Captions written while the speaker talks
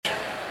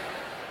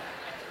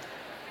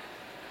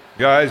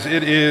Guys,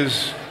 it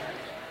is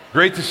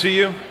great to see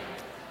you.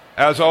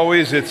 As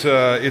always,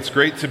 it's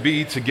great to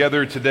be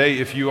together today.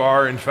 If you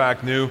are, in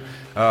fact, new,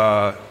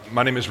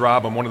 my name is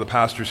Rob. I'm one of the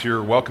pastors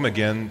here. Welcome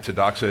again to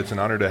Doxa. It's an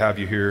honor to have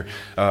you here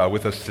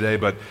with us today.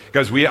 But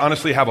guys, we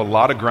honestly have a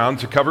lot of ground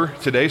to cover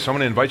today, so I'm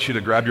going to invite you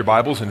to grab your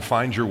Bibles and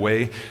find your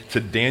way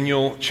to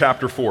Daniel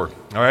chapter 4.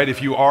 All right,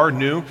 if you are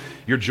new,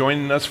 you're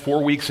joining us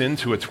 4 weeks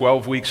into a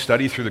 12-week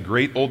study through the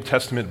great Old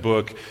Testament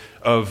book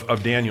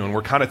of Daniel, and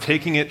we're kind of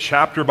taking it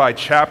chapter by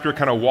chapter,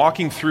 kind of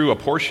walking through a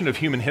portion of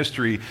human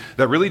history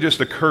that really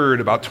just occurred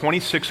about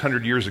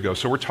 2,600 years ago.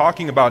 So we're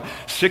talking about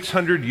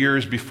 600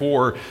 years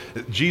before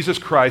Jesus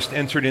Christ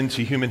entered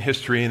into human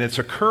history, and it's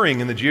occurring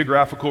in the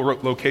geographical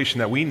location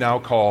that we now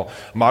call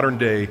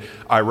modern-day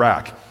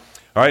Iraq.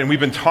 All right, and we've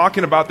been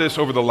talking about this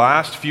over the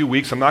last few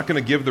weeks. I'm not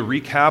going to give the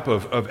recap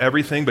of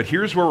everything, but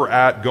here's where we're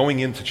at going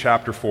into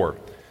chapter 4. All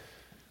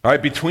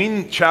right,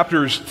 between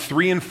chapters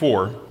 3 and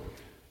 4,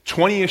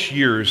 20-ish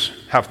years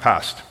have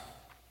passed.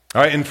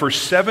 All right, and for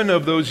 7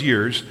 of those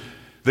years,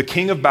 the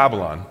king of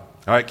Babylon,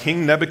 all right,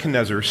 King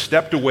Nebuchadnezzar,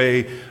 stepped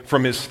away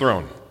from his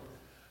throne.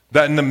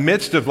 That in the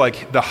midst of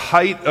like the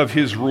height of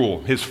his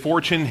rule, his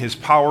fortune, his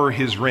power,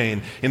 his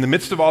reign, in the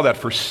midst of all that,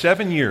 for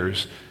 7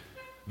 years,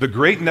 the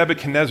great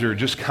Nebuchadnezzar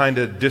just kind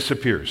of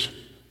disappears.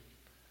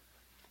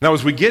 Now,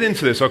 as we get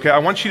into this, okay, I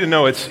want you to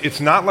know it's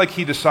not like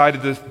he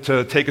decided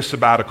to take a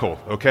sabbatical,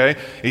 okay?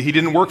 He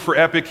didn't work for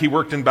Epic, he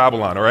worked in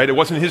Babylon, all right? It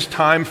wasn't his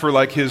time for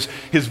like his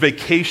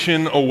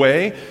vacation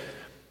away,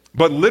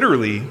 but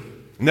literally,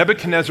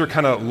 Nebuchadnezzar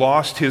kind of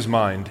lost his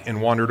mind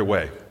and wandered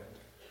away.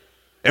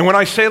 And when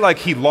I say like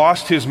he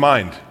lost his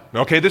mind,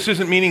 okay, this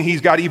isn't meaning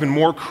he's got even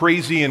more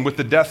crazy and with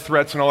the death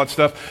threats and all that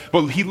stuff,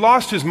 but he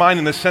lost his mind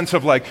in the sense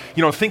of like,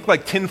 you know, think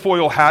like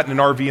tinfoil hat and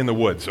an RV in the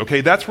woods, okay?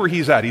 That's where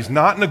he's at. He's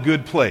not in a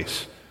good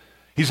place.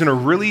 He's in a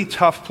really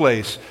tough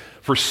place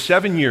for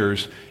 7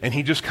 years, and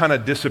he just kind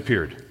of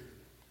disappeared.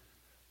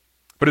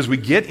 But as we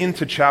get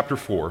into chapter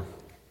 4,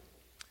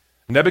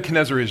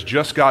 Nebuchadnezzar has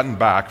just gotten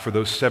back for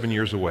those 7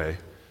 years away.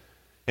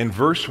 In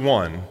verse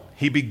 1,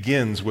 he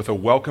begins with a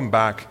welcome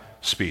back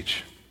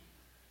speech.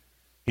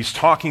 He's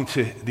talking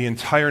to the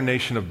entire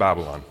nation of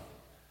Babylon.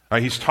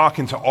 He's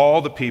talking to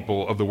all the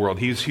people of the world.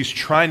 He's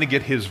trying to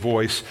get his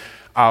voice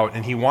out,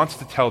 and he wants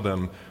to tell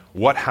them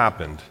what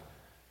happened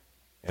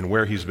and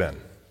where he's been.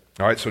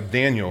 All right, so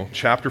Daniel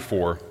chapter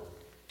 4,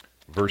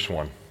 verse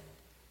 1.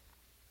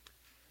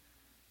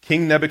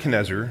 King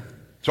Nebuchadnezzar,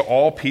 to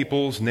all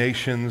peoples,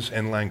 nations,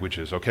 and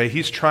languages, okay?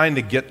 He's trying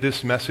to get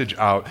this message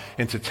out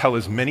and to tell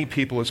as many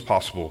people as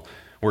possible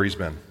where he's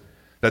been,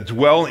 that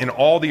dwell in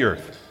all the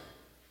earth.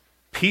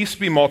 Peace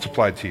be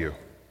multiplied to you.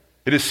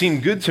 It has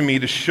seemed good to me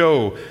to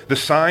show the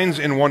signs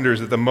and wonders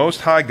that the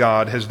Most High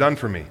God has done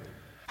for me.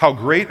 How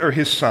great are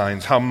his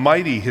signs, how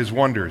mighty his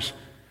wonders.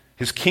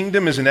 His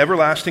kingdom is an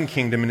everlasting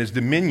kingdom, and his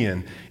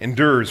dominion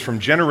endures from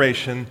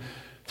generation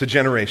to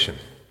generation.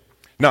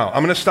 Now,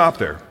 I'm going to stop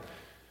there.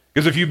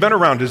 Because if you've been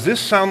around, does this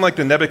sound like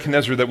the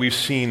Nebuchadnezzar that we've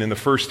seen in the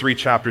first 3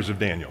 chapters of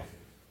Daniel?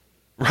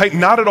 Right?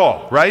 Not at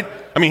all, right?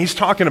 I mean, he's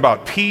talking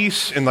about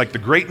peace and like the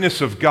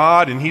greatness of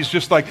God, and he's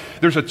just like,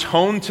 there's a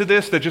tone to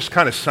this that just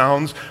kind of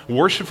sounds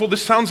worshipful.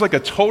 This sounds like a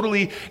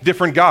totally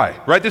different guy,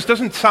 right? This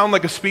doesn't sound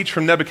like a speech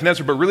from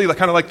Nebuchadnezzar, but really like,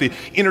 kind of like the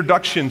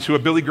introduction to a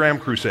Billy Graham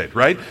crusade,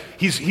 right?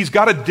 He's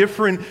got a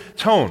different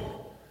tone.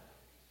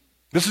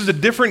 This is a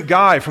different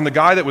guy from the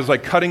guy that was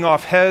like cutting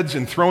off heads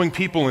and throwing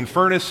people in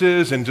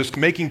furnaces and just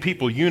making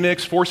people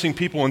eunuchs, forcing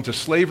people into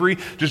slavery,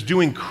 just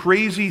doing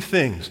crazy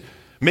things,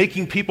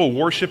 making people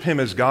worship him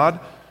as God.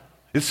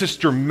 It's this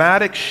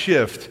dramatic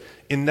shift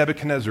in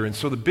Nebuchadnezzar. And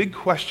so the big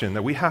question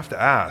that we have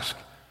to ask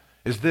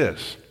is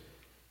this: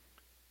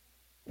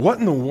 what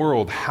in the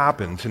world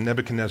happened to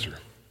Nebuchadnezzar?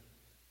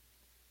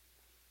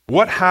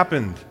 What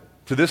happened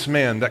to this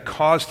man that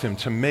caused him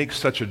to make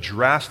such a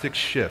drastic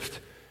shift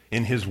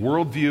in his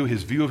worldview,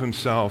 his view of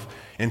himself,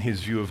 and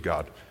his view of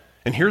God?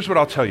 And here's what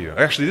I'll tell you.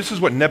 Actually, this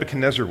is what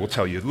Nebuchadnezzar will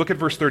tell you. Look at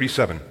verse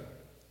 37.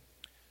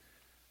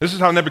 This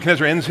is how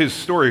Nebuchadnezzar ends his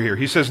story here.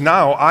 He says,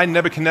 "Now I,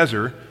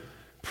 Nebuchadnezzar,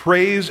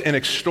 praise and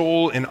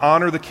extol and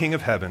honor the King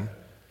of heaven,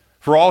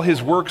 for all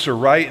his works are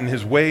right and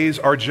his ways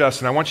are just."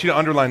 And I want you to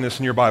underline this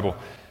in your Bible.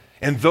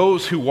 "And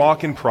those who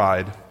walk in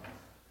pride,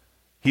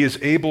 he is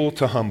able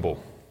to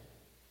humble."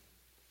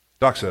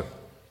 Doxa,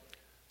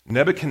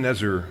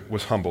 Nebuchadnezzar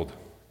was humbled.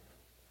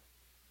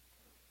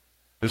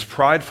 This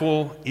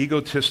prideful,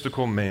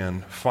 egotistical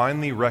man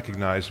finally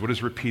recognized what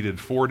is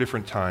repeated 4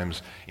 different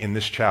times in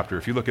this chapter.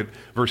 If you look at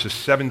verses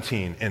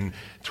 17 and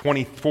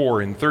 24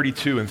 and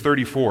 32 and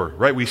 34,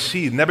 right, we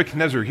see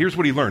Nebuchadnezzar, here's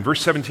what he learned.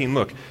 Verse 17,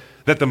 look,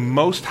 that the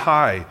Most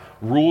High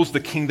rules the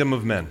kingdom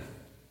of men.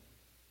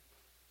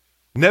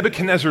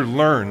 Nebuchadnezzar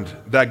learned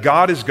that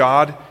God is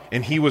God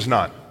and he was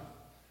not.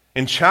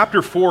 And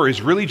chapter 4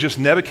 is really just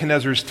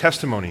Nebuchadnezzar's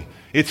testimony.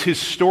 It's his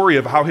story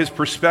of how his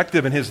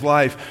perspective in his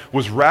life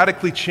was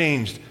radically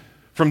changed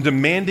from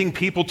demanding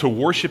people to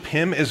worship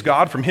him as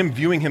God, from him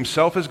viewing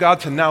himself as God,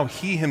 to now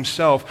he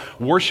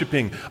himself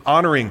worshiping,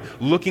 honoring,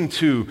 looking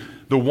to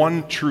the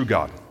one true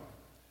God.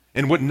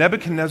 And what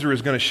Nebuchadnezzar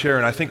is going to share,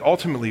 and I think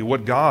ultimately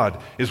what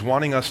God is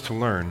wanting us to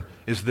learn,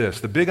 is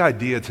this. The big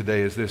idea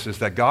today is this, is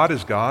that God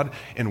is God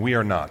and we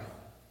are not.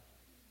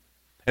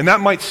 And that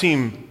might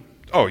seem,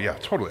 oh yeah,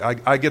 totally,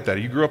 I get that.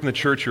 You grew up in the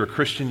church, you're a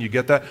Christian, you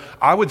get that.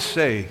 I would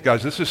say,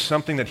 guys, this is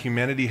something that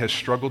humanity has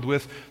struggled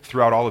with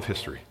throughout all of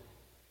history.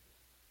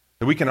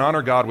 That we can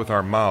honor God with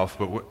our mouth,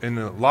 but in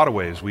a lot of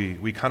ways,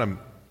 we kind of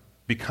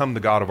become the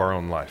God of our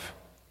own life.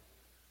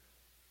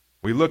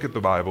 We look at the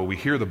Bible, we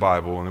hear the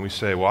Bible, and then we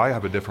say, well, I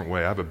have a different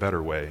way, I have a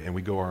better way, and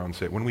we go our own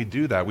way. When we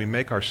do that, we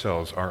make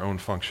ourselves our own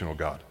functional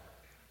God.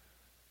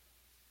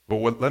 But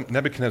what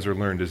Nebuchadnezzar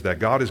learned is that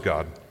God is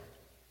God,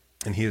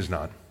 and he is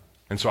not.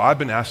 And so I've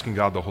been asking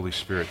God the Holy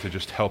Spirit to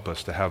just help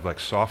us to have like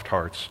soft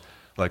hearts,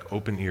 like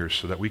open ears,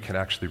 so that we can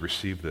actually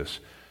receive this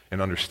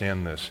and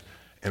understand this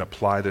and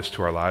apply this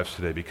to our lives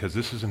today, because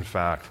this is in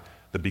fact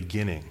the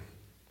beginning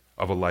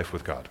of a life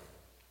with God.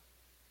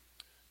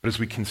 But as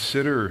we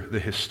consider the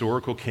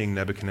historical king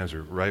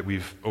Nebuchadnezzar, right,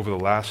 over the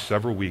last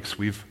several weeks,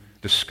 we've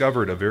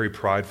discovered a very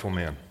prideful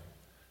man.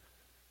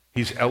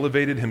 He's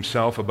elevated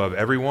himself above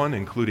everyone,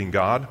 including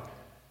God.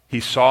 He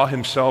saw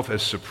himself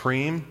as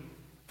supreme.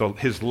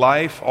 His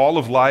life, all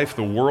of life,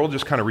 the world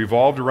just kind of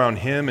revolved around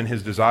him and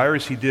his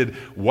desires. He did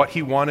what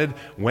he wanted,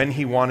 when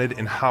he wanted,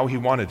 and how he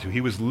wanted to. He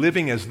was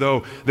living as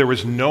though there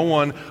was no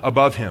one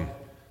above him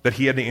that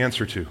he had to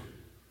answer to.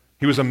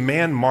 He was a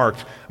man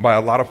marked by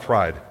a lot of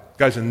pride.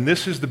 Guys, and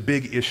this is the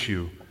big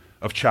issue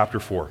of chapter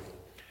 4.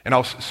 And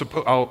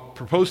I'll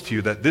propose to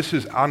you that this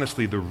is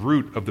honestly the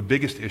root of the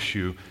biggest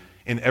issue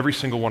in every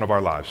single one of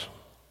our lives,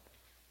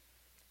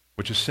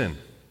 which is sin.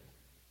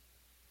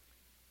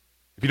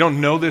 If you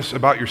don't know this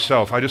about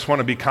yourself, I just want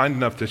to be kind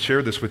enough to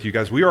share this with you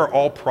guys. We are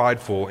all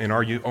prideful in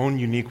our own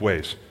unique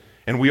ways.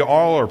 And we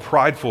all are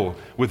prideful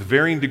with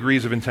varying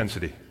degrees of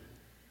intensity.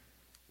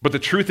 But the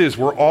truth is,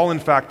 we're all in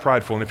fact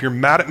prideful. And if you're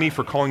mad at me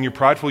for calling you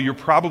prideful, you're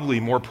probably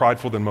more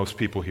prideful than most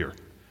people here.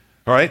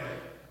 All right?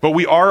 But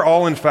we are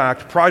all in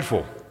fact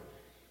prideful.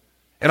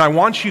 And I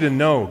want you to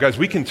know, guys,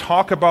 we can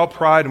talk about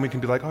pride and we can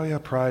be like, oh yeah,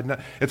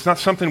 pride. It's not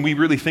something we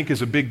really think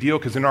is a big deal,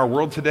 because in our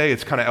world today,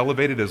 it's kind of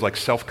elevated as like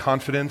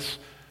self-confidence,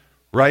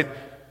 right?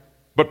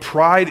 But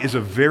pride is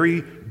a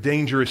very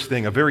dangerous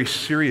thing, a very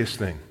serious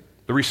thing.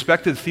 The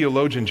respected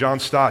theologian John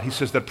Stott, he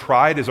says that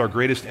pride is our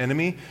greatest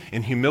enemy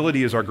and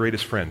humility is our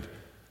greatest friend.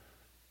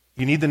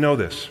 You need to know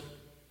this.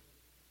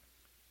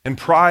 And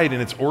pride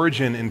in its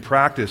origin and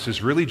practice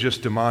is really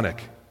just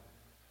demonic.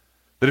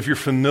 That if you're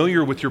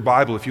familiar with your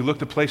Bible, if you look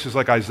to places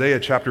like Isaiah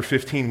chapter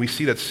 15, we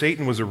see that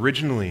Satan was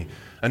originally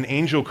an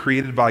angel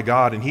created by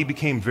God, and he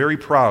became very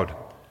proud.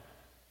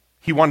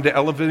 He wanted to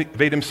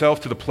elevate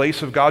himself to the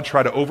place of God,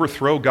 try to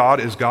overthrow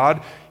God as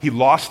God. He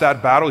lost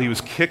that battle. He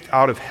was kicked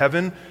out of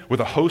heaven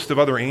with a host of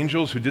other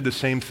angels who did the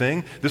same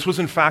thing. This was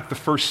in fact the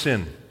first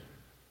sin.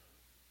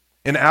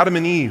 And Adam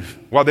and Eve,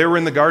 while they were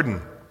in the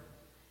garden,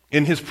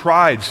 in his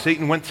pride,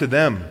 Satan went to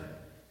them,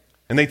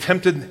 and he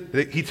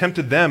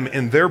tempted them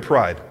in their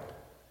pride,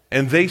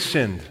 and they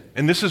sinned.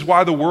 And this is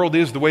why the world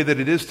is the way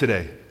that it is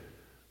today,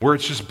 where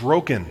it's just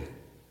broken.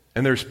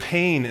 And there's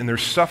pain, and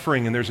there's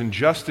suffering, and there's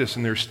injustice,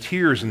 and there's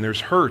tears, and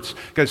there's hurts.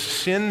 Because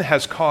sin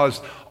has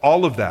caused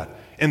all of that.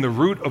 And the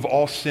root of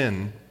all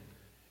sin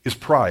is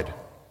pride.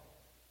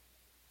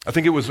 I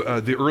think it was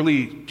the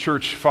early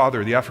church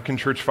father, the African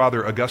church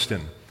father,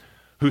 Augustine,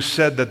 who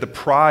said that the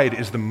pride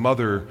is the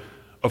mother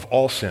of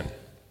all sin.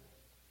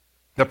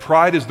 That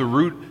pride is the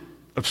root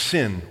of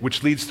sin,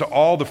 which leads to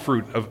all the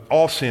fruit of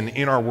all sin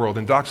in our world.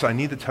 And Doxa, I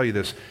need to tell you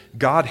this.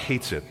 God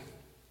hates it.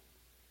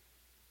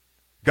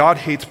 God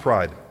hates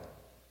pride.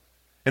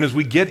 And as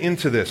we get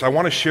into this, I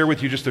want to share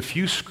with you just a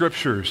few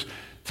scriptures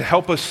to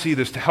help us see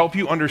this, to help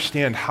you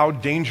understand how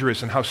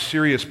dangerous and how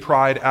serious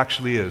pride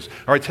actually is.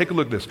 All right, take a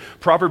look at this.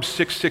 Proverbs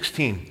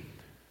 6:16.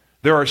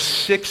 There are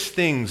 6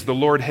 things the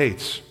Lord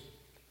hates,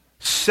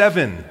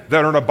 7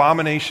 that are an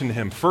abomination to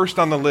him. First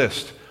on the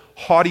list,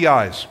 haughty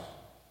eyes,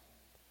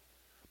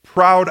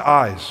 proud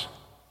eyes.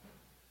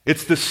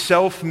 It's the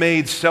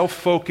self-made,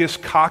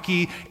 self-focused,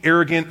 cocky,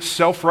 arrogant,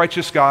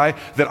 self-righteous guy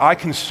that I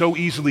can so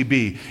easily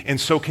be,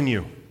 and so can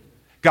you.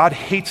 God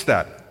hates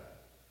that.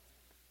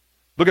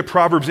 Look at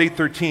Proverbs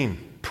 8:13.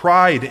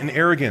 Pride and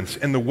arrogance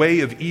and the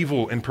way of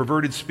evil and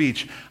perverted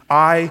speech,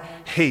 I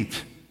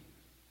hate.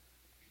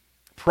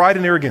 Pride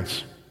and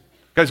arrogance.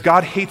 Guys,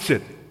 God hates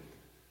it.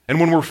 And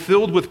when we're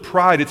filled with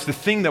pride, it's the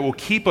thing that will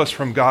keep us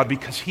from God,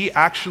 because he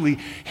actually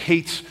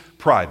hates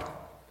pride.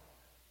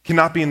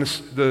 Cannot be in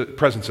the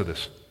presence of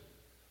this.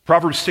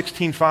 Proverbs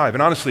 16:5.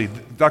 And honestly,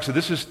 Doxa,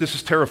 this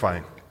is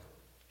terrifying.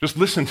 Just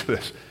listen to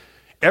this.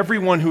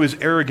 Everyone who is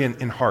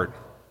arrogant in heart,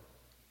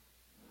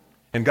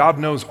 and God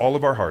knows all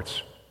of our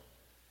hearts,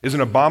 is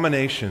an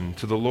abomination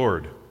to the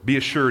Lord. Be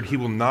assured he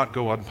will not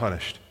go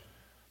unpunished.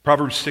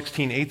 Proverbs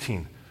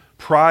 16:18.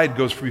 Pride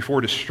goes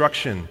before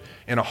destruction,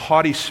 and a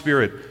haughty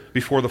spirit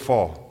before the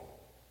fall.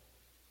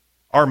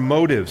 Our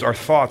motives, our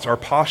thoughts, our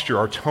posture,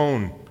 our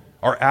tone,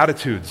 our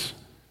attitudes,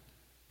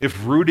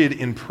 if rooted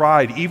in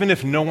pride, even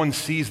if no one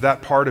sees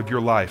that part of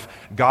your life,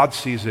 God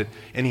sees it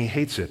and he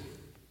hates it.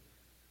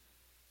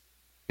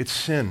 It's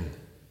sin.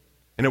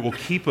 And it will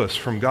keep us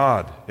from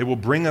God. It will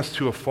bring us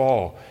to a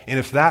fall. And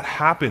if that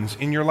happens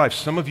in your life,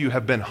 some of you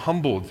have been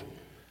humbled.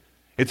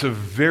 It's a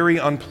very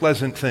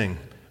unpleasant thing,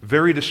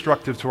 very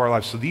destructive to our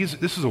lives. So this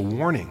is a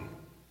warning.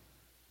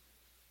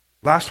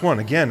 Last one,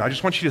 again, I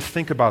just want you to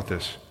think about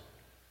this.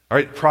 All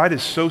right, pride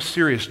is so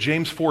serious.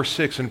 James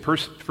 4:6 and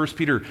 1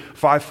 Peter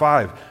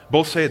 5:5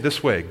 both say it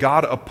this way: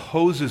 God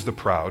opposes the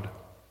proud,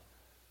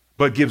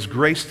 but gives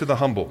grace to the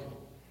humble.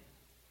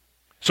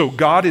 So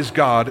God is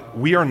God,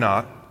 we are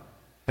not.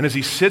 And as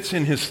he sits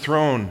in his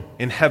throne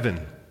in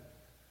heaven,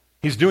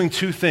 he's doing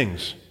two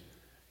things.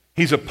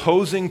 He's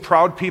opposing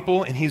proud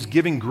people and he's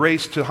giving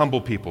grace to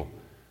humble people.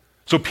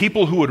 So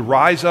people who would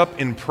rise up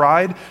in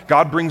pride,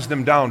 God brings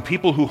them down.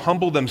 People who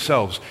humble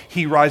themselves,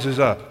 he rises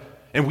up.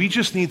 And we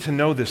just need to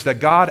know this, that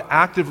God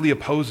actively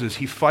opposes,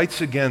 he fights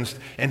against,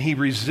 and he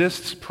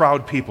resists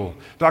proud people.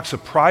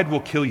 Doxa, pride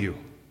will kill you.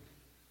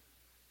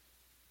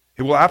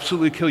 It will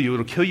absolutely kill you.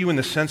 It'll kill you in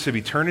the sense of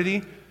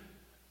eternity,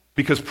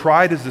 because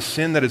pride is the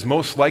sin that is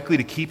most likely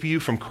to keep you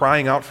from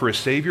crying out for a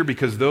Savior,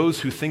 because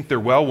those who think they're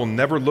well will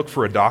never look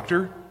for a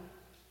doctor.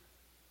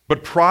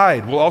 But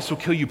pride will also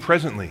kill you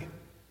presently,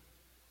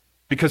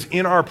 because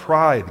in our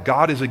pride,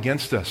 God is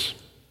against us.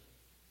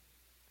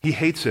 He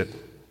hates it.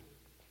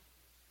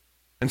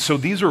 And so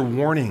these are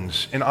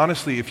warnings. And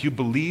honestly, if you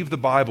believe the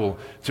Bible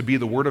to be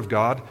the Word of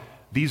God,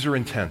 these are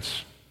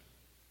intense.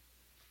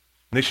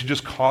 And they should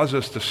just cause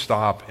us to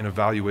stop and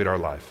evaluate our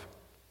life.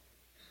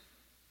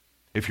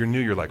 If you're new,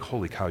 you're like,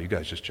 holy cow, you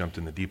guys just jumped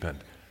in the deep end.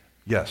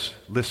 Yes,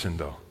 listen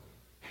though.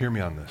 Hear me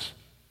on this.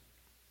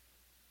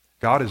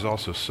 God is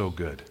also so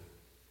good.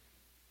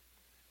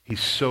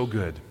 He's so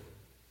good.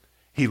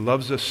 He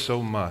loves us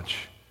so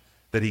much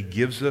that he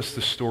gives us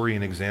the story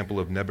and example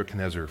of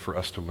Nebuchadnezzar for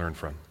us to learn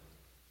from.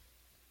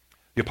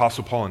 The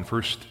Apostle Paul in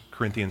 1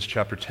 Corinthians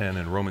chapter 10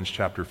 and Romans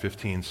chapter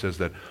 15 says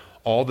that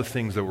all the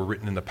things that were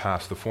written in the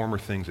past, the former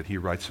things that he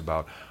writes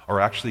about,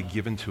 are actually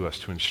given to us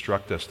to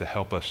instruct us, to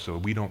help us so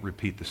we don't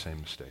repeat the same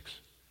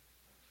mistakes,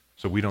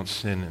 so we don't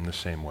sin in the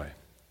same way.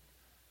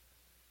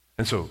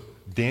 And so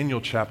Daniel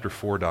chapter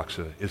 4,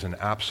 Doxa, is an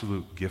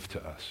absolute gift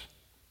to us.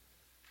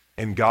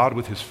 And God,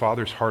 with his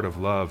Father's heart of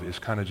love, is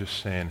kind of just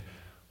saying,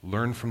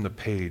 learn from the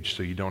page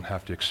so you don't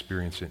have to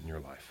experience it in your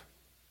life.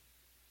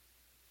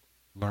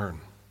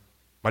 Learn.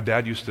 My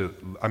dad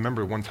I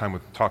remember one time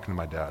talking to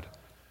my dad.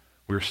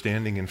 We were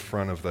standing in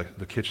front of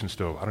the kitchen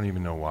stove. I don't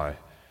even know why.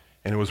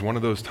 And it was one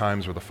of those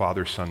times where the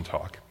father-son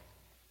talk.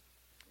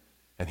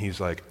 And he's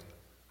like,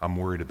 I'm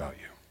worried about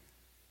you.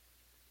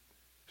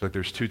 He's like,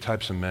 there's two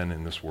types of men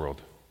in this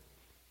world.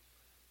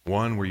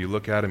 One where you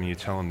look at him and you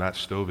tell him that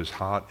stove is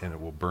hot and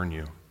it will burn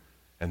you.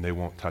 And they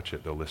won't touch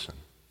it, they'll listen.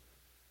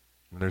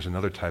 And there's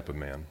another type of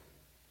man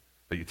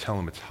that you tell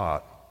them it's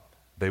hot,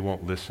 they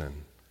won't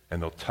listen,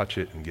 and they'll touch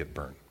it and get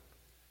burned.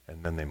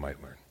 And then they might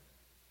learn.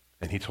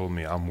 And he told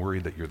me, I'm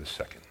worried that you're the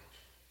second.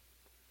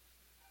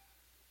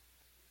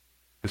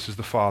 This is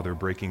the Father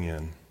breaking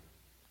in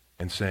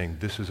and saying,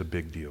 this is a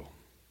big deal.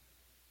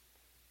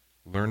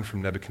 Learn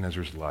from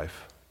Nebuchadnezzar's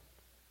life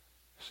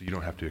so you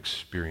don't have to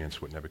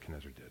experience what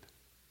Nebuchadnezzar did.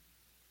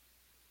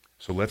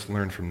 So let's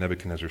learn from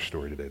Nebuchadnezzar's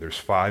story today. There's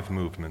 5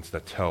 movements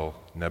that tell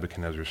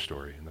Nebuchadnezzar's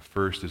story. And the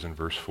first is in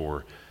verse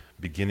 4,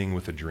 beginning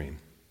with a dream.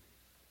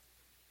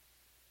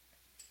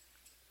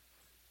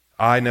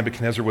 I,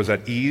 Nebuchadnezzar, was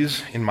at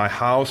ease in my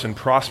house and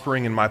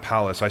prospering in my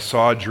palace. I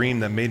saw a dream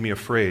that made me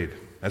afraid.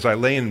 As I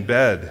lay in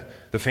bed,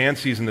 the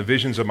fancies and the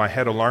visions of my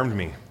head alarmed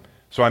me.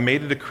 So I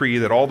made a decree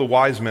that all the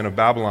wise men of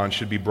Babylon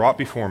should be brought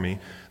before me,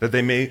 that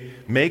they may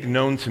make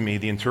known to me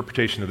the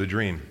interpretation of the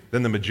dream.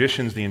 Then the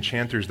magicians, the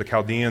enchanters, the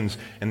Chaldeans,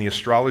 and the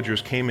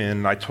astrologers came in,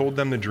 and I told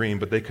them the dream,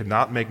 but they could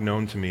not make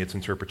known to me its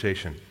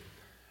interpretation.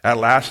 At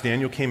last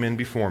Daniel came in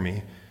before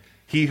me,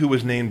 he who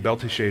was named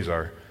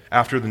Belteshazzar,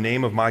 after the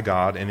name of my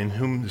God, and in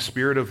whom the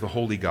spirit of the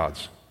holy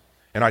gods.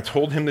 And I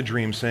told him the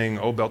dream, saying,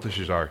 O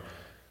Belteshazzar,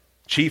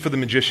 chief of the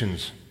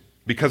magicians,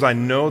 because I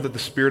know that the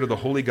spirit of the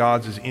holy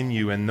gods is in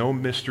you, and no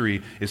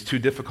mystery is too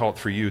difficult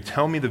for you,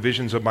 tell me the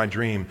visions of my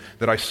dream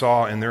that I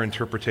saw and their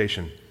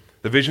interpretation.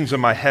 The visions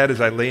of my head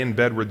as I lay in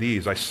bed were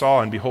these. I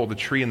saw, and behold, a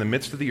tree in the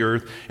midst of the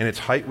earth, and its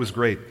height was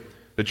great.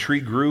 The tree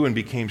grew and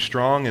became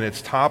strong, and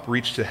its top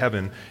reached to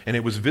heaven, and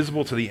it was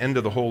visible to the end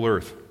of the whole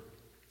earth.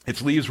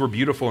 Its leaves were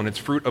beautiful, and its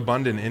fruit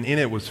abundant, and in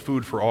it was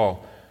food for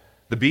all.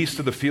 The beasts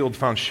of the field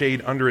found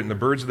shade under it, and the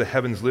birds of the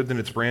heavens lived in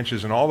its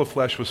branches, and all the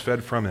flesh was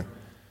fed from it.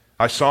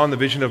 I saw in the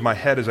vision of my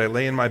head as I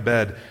lay in my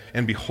bed,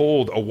 and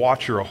behold, a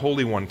watcher, a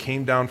holy one,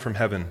 came down from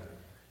heaven.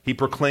 He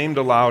proclaimed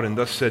aloud and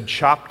thus said,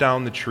 chop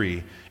down the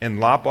tree, and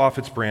lop off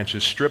its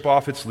branches, strip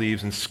off its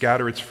leaves, and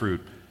scatter its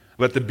fruit.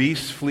 Let the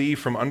beasts flee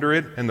from under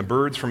it, and the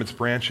birds from its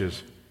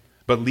branches.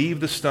 But leave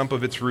the stump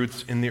of its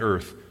roots in the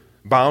earth,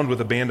 bound with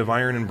a band of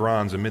iron and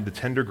bronze amid the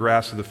tender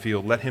grass of the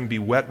field. Let him be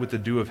wet with the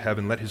dew of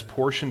heaven. Let his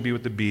portion be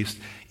with the beast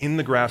in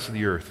the grass of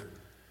the earth.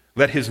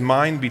 Let his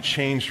mind be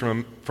changed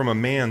from a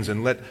man's,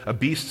 and let a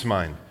beast's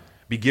mind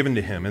be given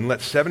to him, and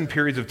let 7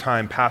 periods of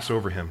time pass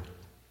over him.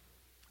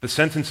 The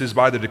sentence is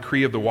by the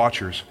decree of the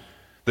watchers.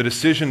 the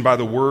decision by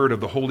the word of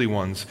the holy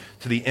ones,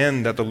 to the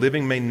end that the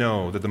living may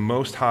know that the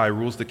Most High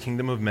rules the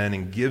kingdom of men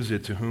and gives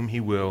it to whom he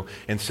will,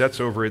 and sets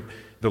over it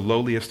the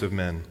lowliest of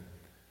men.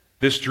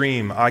 This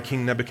dream I,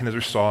 King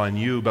Nebuchadnezzar, saw, and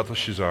you,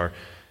 Belteshazzar,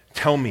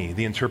 tell me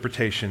the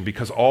interpretation,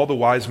 because all the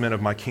wise men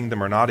of my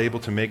kingdom are not able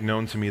to make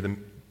known to me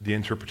the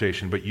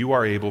interpretation, but you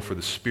are able, for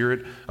the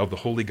spirit of the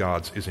holy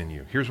gods is in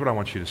you. Here's what I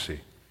want you to see.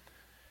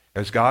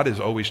 As God is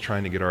always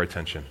trying to get our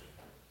attention.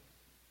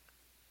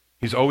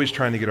 He's always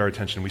trying to get our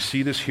attention. We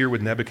see this here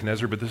with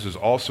Nebuchadnezzar, but this is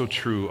also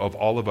true of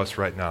all of us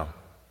right now.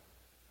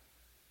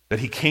 That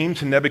he came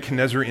to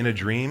Nebuchadnezzar in a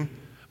dream,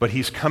 but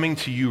he's coming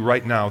to you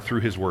right now through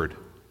his word.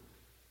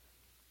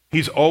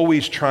 He's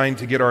always trying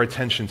to get our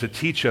attention, to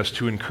teach us,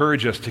 to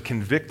encourage us, to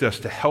convict us,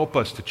 to help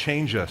us, to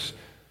change us.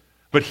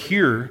 But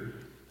here,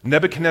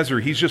 Nebuchadnezzar,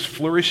 he's just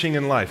flourishing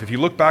in life. If you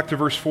look back to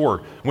verse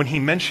 4, when he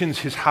mentions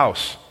his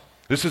house,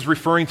 this is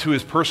referring to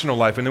his personal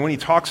life. And then when he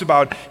talks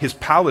about his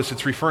palace,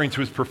 it's referring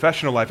to his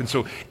professional life. And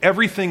so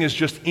everything is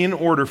just in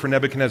order for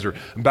Nebuchadnezzar.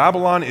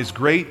 Babylon is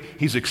great.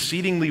 He's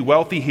exceedingly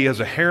wealthy. He has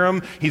a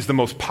harem. He's the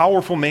most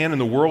powerful man in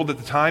the world at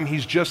the time.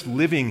 He's just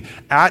living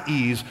at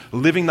ease,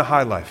 living the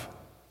high life.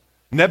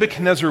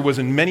 Nebuchadnezzar was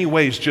in many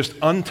ways just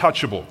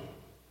untouchable.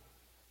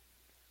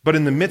 But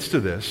in the midst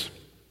of this,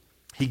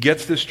 he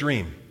gets this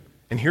dream.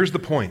 And here's the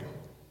point.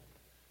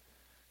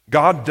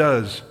 God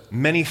does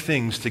many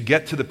things to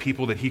get to the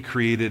people that he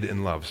created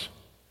and loves.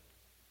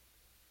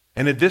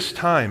 And at this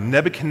time,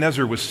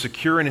 Nebuchadnezzar was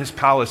secure in his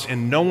palace,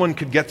 and no one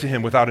could get to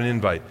him without an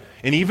invite.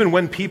 And even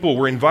when people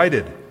were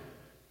invited,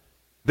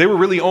 they were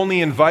really only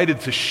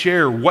invited to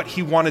share what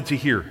he wanted to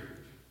hear.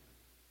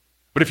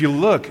 But if you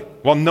look,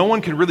 while no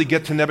one could really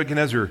get to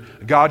Nebuchadnezzar,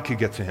 God could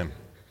get to him.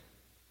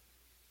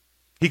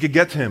 He could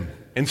get to him.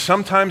 And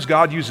sometimes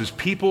God uses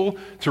people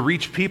to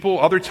reach people.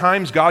 Other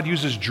times God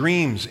uses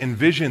dreams and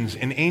visions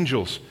and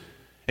angels.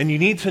 And you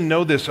need to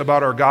know this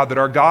about our God, that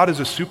our God is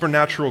a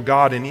supernatural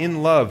God, and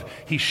in love,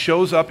 he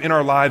shows up in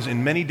our lives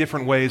in many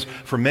different ways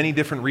for many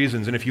different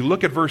reasons. And if you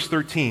look at verse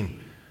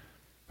 13,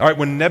 all right,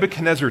 when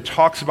Nebuchadnezzar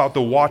talks about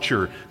the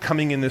watcher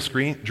coming in this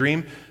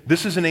dream,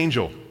 this is an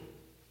angel.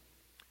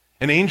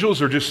 And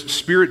angels are just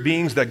spirit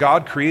beings that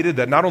God created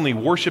that not only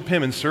worship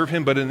him and serve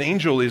him, but an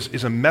angel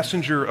is a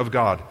messenger of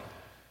God.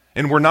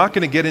 And we're not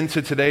going to get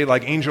into today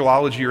like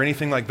angelology or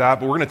anything like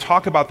that, but we're going to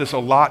talk about this a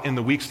lot in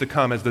the weeks to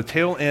come as the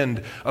tail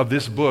end of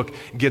this book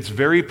gets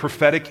very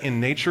prophetic in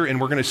nature,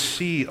 and we're going to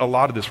see a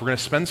lot of this. We're going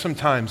to spend some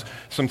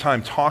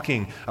time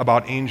talking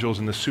about angels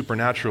and the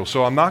supernatural.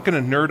 So I'm not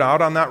going to nerd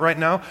out on that right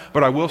now,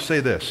 but I will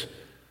say this.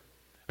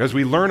 As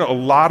we learn a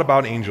lot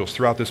about angels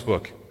throughout this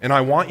book, and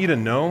I want you to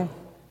know,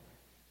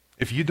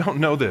 if you don't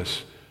know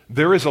this,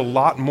 there is a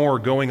lot more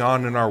going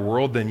on in our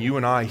world than you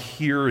and I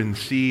hear and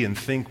see and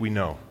think we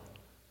know.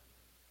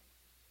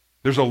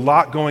 There's a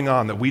lot going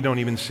on that we don't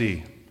even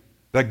see.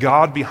 That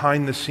God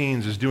behind the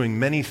scenes is doing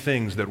many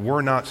things that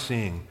we're not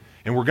seeing.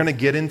 And we're going to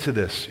get into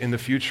this in the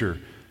future.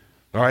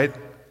 All right?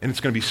 And it's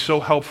going to be so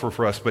helpful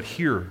for us. But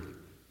here,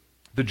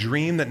 the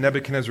dream that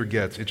Nebuchadnezzar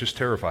gets, it just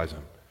terrifies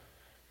him.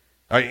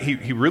 All right?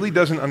 He really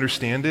doesn't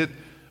understand it.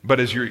 But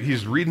as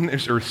he's reading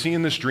this or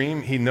seeing this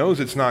dream, he knows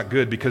it's not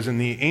good, because in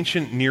the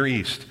ancient Near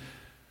East,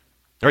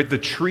 right, the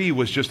tree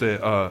was just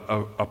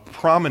a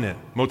prominent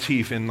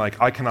motif in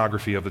like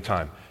iconography of the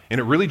time. And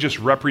it really just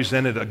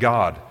represented a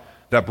God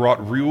that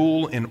brought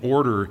rule and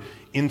order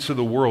into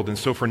the world. And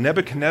so for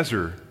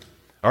Nebuchadnezzar,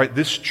 all right,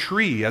 this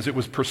tree, as it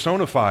was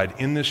personified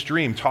in this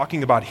dream,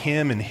 talking about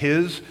him and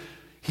his,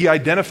 he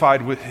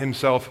identified with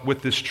himself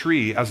with this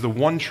tree as the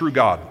one true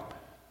God.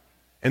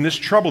 And this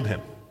troubled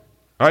him.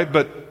 All right,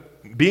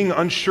 but being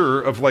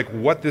unsure of like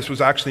what this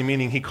was actually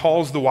meaning, he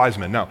calls the wise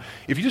men. Now,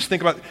 if you just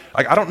think about,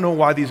 like, I don't know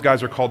why these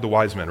guys are called the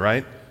wise men,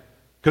 right?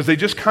 Because they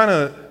just kind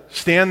of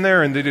stand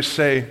there and they just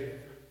say,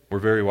 we're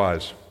very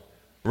wise,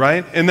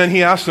 right? And then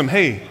he asks them,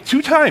 hey,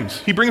 2 times.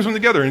 He brings them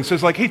together and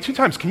says like, hey, 2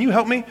 times, can you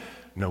help me?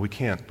 No, we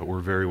can't, but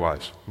we're very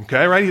wise.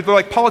 Okay, right? They're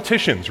like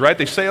politicians, right?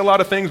 They say a lot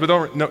of things, but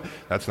don't, no,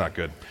 that's not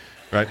good,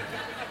 right?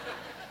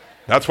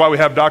 That's why we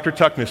have Dr.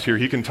 Tuckness here.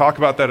 He can talk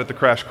about that at the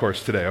crash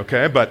course today,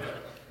 okay? But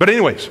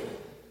anyways,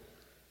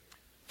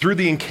 through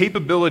the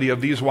incapability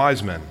of these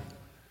wise men,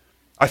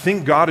 I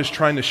think God is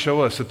trying to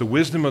show us that the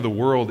wisdom of the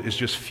world is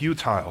just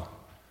futile.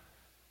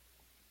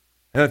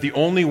 And that the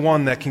only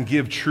one that can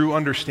give true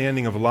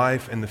understanding of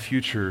life and the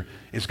future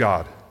is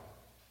God.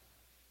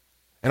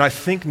 And I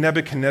think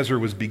Nebuchadnezzar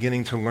was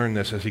beginning to learn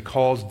this as he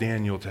calls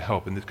Daniel to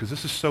help, and because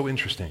this is so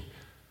interesting.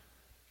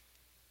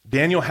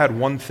 Daniel had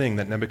one thing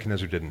that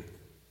Nebuchadnezzar didn't.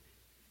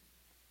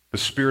 The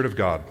Spirit of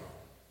God.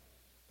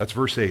 That's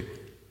verse 8.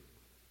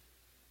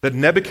 That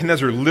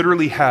Nebuchadnezzar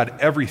literally had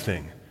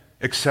everything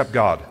except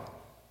God.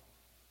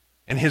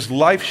 And his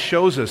life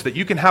shows us that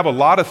you can have a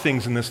lot of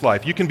things in this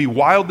life. You can be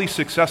wildly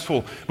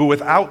successful, but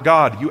without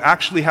God, you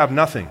actually have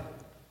nothing.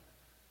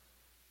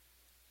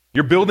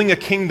 You're building a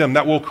kingdom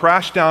that will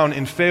crash down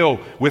and fail.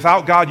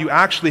 Without God, you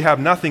actually have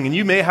nothing. And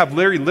you may have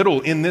very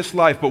little in this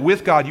life, but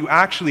with God, you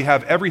actually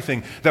have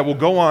everything that will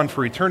go on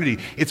for eternity.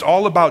 It's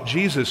all about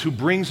Jesus who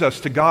brings us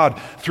to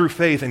God through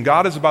faith. And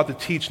God is about to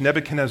teach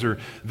Nebuchadnezzar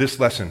this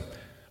lesson.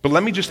 But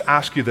let me just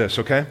ask you this,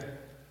 okay?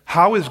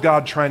 How is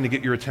God trying to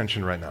get your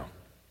attention right now?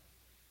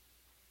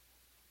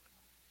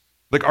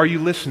 Like, are you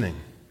listening?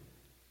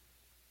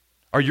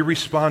 Are you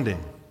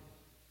responding?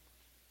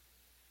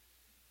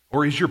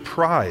 Or is your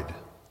pride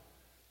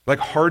like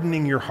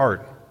hardening your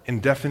heart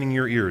and deafening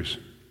your ears?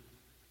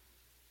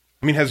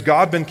 I mean, has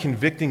God been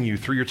convicting you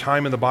through your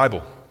time in the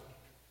Bible?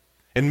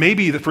 And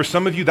maybe for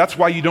some of you, that's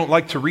why you don't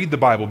like to read the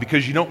Bible,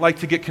 because you don't like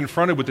to get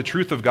confronted with the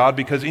truth of God,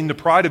 because in the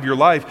pride of your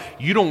life,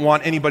 you don't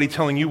want anybody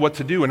telling you what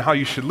to do and how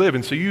you should live.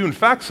 And so you, in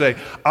fact, say,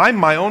 I'm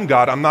my own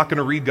God. I'm not going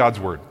to read God's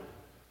word.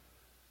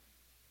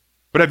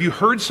 But have you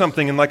heard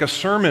something in like a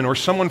sermon or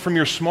someone from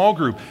your small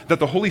group that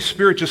the Holy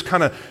Spirit just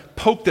kind of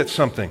poked at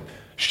something,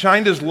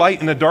 shined his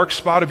light in a dark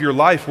spot of your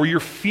life where you're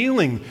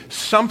feeling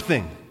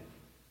something?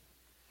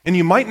 And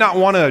you might not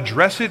want to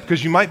address it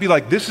because you might be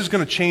like, this is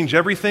going to change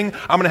everything.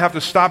 I'm going to have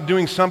to stop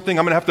doing something.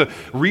 I'm going to have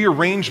to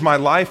rearrange my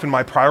life and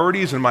my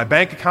priorities and my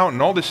bank account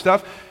and all this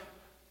stuff.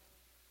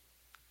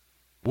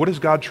 What is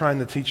God trying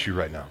to teach you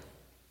right now?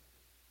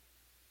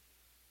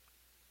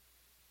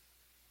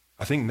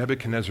 I think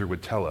Nebuchadnezzar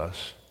would tell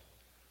us,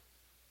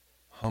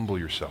 humble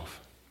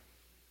yourself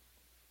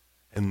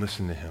and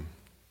listen to him,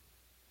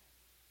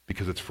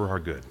 because it's for our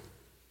good.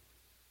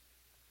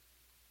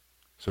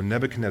 So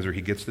Nebuchadnezzar,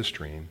 he gets this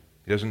dream.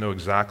 He doesn't know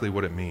exactly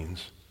what it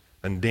means.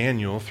 And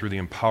Daniel, through the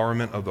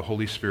empowerment of the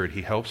Holy Spirit,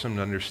 he helps him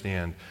to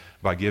understand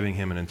by giving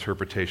him an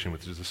interpretation,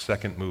 which is the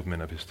second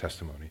movement of his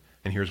testimony.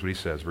 And here's what he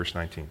says, verse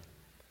 19.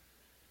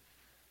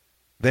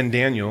 Then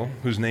Daniel,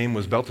 whose name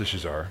was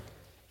Belteshazzar,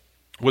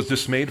 was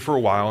dismayed for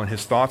a while, and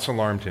his thoughts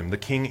alarmed him. The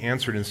king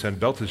answered and said,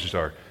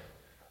 Belteshazzar,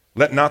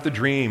 let not the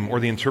dream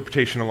or the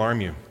interpretation alarm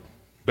you.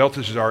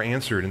 Belteshazzar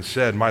answered and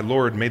said, My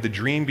lord, may the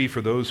dream be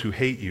for those who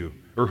hate you,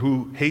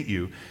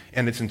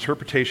 and its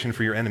interpretation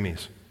for your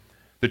enemies.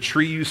 The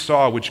tree you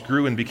saw, which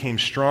grew and became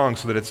strong,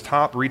 so that its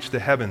top reached the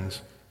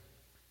heavens,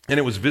 and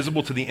it was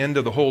visible to the end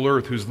of the whole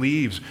earth, whose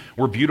leaves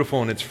were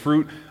beautiful and its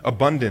fruit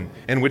abundant,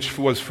 and which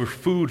was for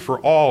food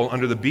for all,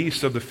 under the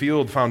beasts of the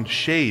field found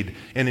shade,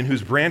 and in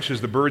whose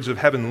branches the birds of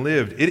heaven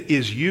lived. It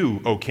is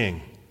you, O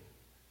king.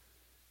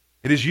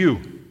 It is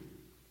you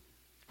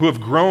who have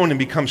grown and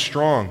become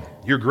strong.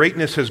 Your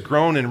greatness has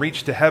grown and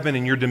reached to heaven,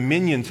 and your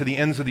dominion to the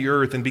ends of the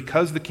earth. And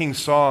because the king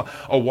saw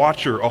a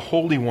watcher, a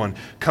holy one,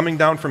 coming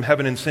down from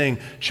heaven and saying,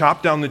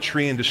 Chop down the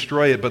tree and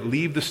destroy it, but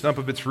leave the stump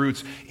of its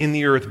roots in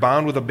the earth,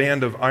 bound with a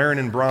band of iron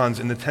and bronze,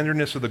 in the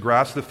tenderness of the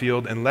grass of the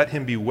field, and let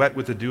him be wet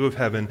with the dew of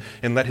heaven,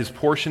 and let his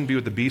portion be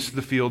with the beasts of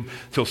the field,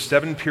 till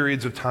 7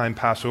 periods of time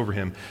pass over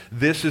him.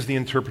 This is the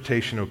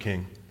interpretation, O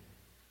king.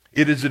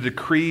 It is a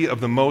decree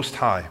of the Most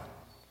High.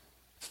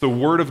 It's the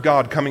word of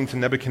God coming to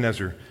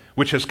Nebuchadnezzar,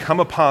 which has come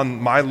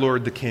upon my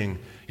lord the king.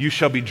 You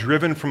shall be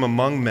driven from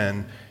among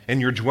men,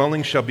 and your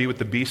dwelling shall be with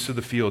the beasts of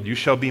the field. You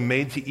shall be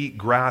made to eat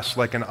grass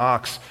like an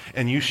ox,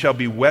 and you shall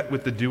be wet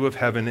with the dew of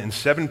heaven, and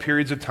 7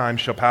 periods of time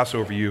shall pass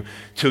over you,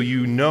 till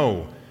you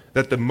know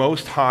that the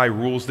Most High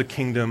rules the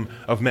kingdom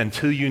of men,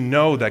 till you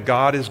know that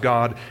God is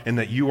God and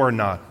that you are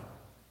not.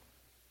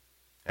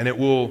 And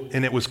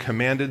it was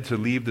commanded to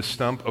leave the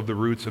stump of the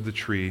roots of the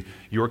tree.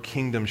 Your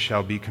kingdom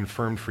shall be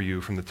confirmed for you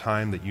from the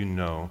time that you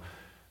know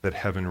that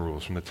heaven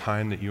rules, from the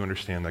time that you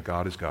understand that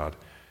God is God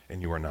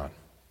and you are not.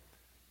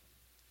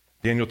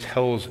 Daniel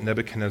tells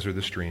Nebuchadnezzar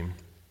this dream,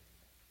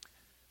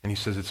 and he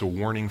says it's a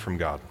warning from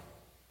God.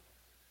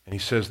 And he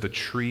says the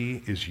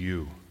tree is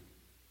you.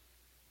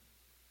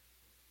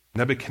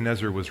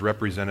 Nebuchadnezzar was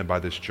represented by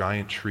this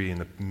giant tree in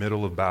the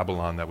middle of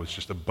Babylon that was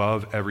just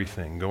above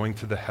everything, going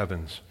to the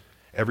heavens.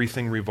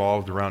 Everything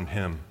revolved around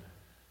him.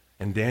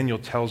 And Daniel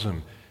tells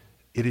him,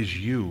 it is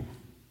you.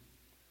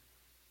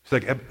 It's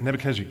like,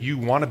 Nebuchadnezzar, you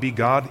want to be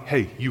God?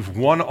 Hey, you've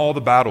won all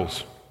the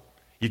battles.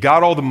 You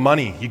got all the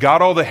money. You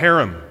got all the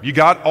harem. You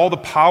got all the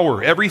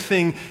power.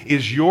 Everything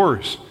is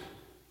yours.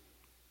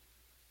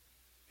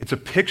 It's a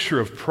picture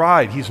of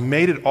pride. He's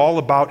made it all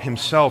about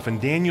himself. And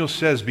Daniel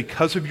says,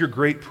 because of your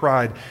great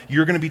pride,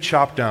 you're going to be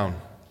chopped down.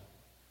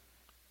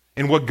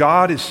 And what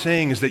God is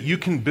saying is that you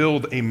can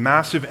build a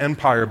massive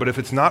empire, but if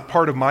it's not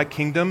part of my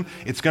kingdom,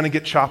 it's going to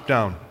get chopped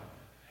down.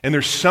 And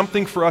there's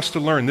something for us to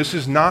learn. This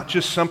is not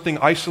just something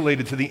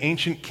isolated to the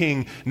ancient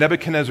king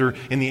Nebuchadnezzar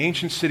in the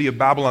ancient city of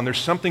Babylon.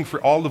 There's something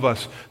for all of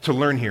us to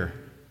learn here.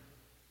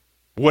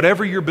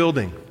 Whatever you're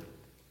building,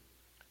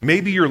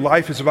 maybe your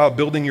life is about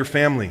building your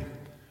family,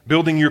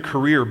 building your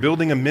career,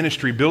 building a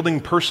ministry,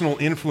 building personal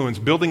influence,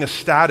 building a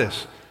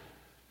status.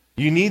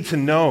 You need to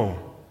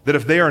know that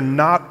if they are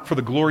not for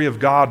the glory of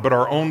God, but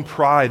our own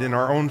pride and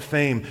our own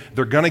fame,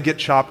 they're going to get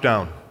chopped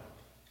down.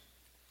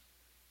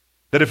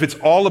 That if it's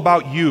all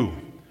about you,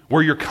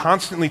 where you're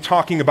constantly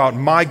talking about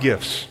my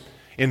gifts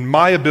and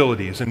my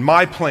abilities and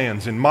my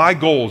plans and my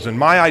goals and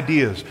my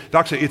ideas,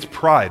 Doc said it's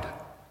pride.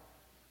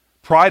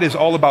 Pride is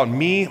all about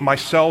me,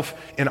 myself,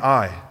 and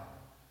I.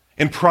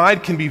 And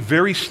pride can be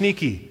very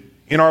sneaky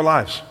in our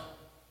lives.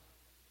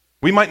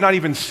 We might not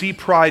even see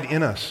pride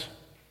in us.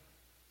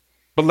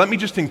 But let me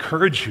just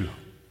encourage you,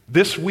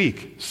 this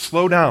week,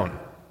 slow down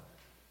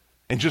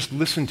and just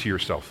listen to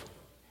yourself.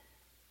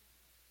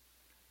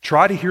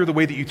 Try to hear the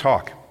way that you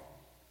talk.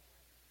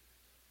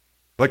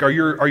 Like, are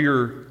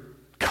your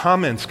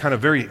comments kind of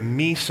very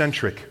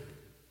me-centric?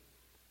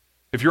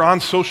 If you're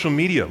on social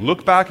media,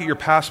 look back at your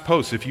past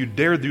posts, if you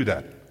dare do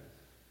that,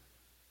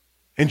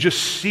 and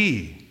just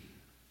see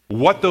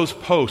what those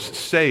posts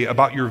say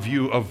about your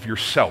view of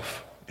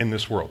yourself in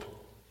this world.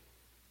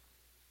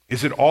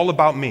 Is it all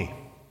about me?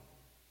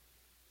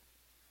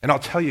 And I'll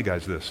tell you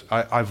guys this,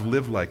 I've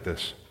lived like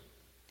this.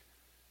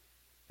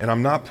 And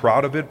I'm not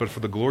proud of it, but for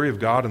the glory of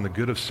God and the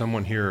good of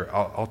someone here,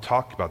 I'll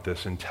talk about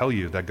this and tell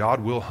you that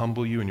God will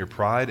humble you in your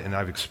pride, and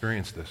I've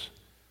experienced this.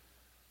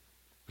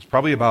 It was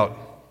probably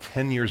about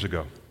 10 years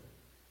ago. I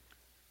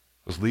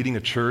was leading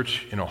a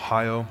church in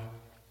Ohio,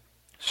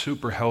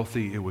 super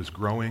healthy, it was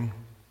growing.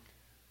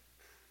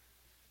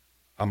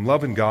 I'm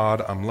loving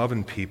God, I'm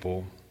loving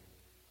people.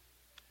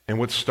 And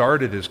what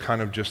started as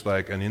kind of just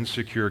like an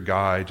insecure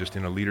guy, just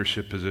in a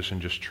leadership position,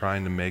 just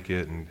trying to make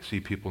it and see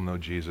people know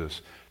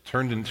Jesus,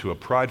 turned into a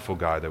prideful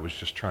guy that was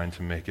just trying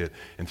to make it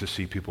and to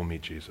see people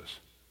meet Jesus.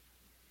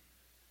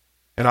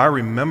 And I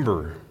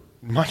remember,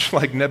 much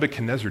like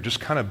Nebuchadnezzar, just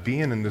kind of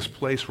being in this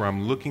place where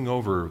I'm looking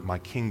over my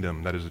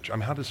kingdom. That is,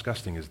 how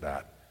disgusting is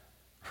that?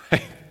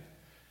 Right?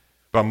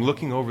 But I'm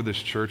looking over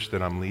this church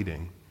that I'm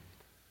leading,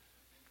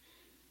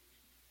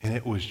 and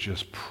it was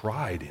just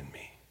pride in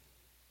me.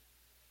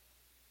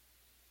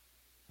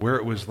 Where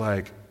it was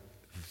like,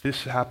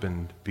 this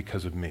happened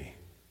because of me.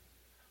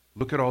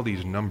 Look at all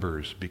these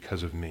numbers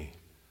because of me.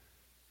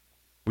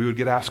 We would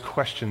get asked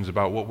questions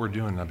about what we're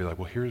doing, and I'd be like,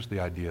 well, here's the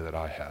idea that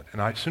I had.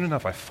 And soon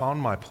enough, I found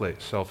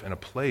myself in a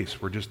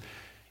place where just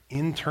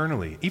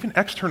internally, even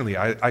externally,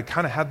 I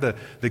kind of had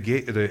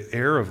the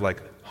air of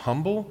like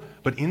humble,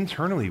 but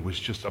internally was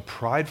just a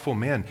prideful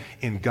man,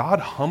 and God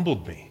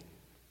humbled me.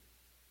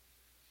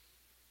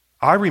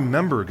 I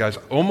remember, guys,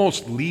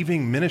 almost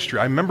leaving ministry.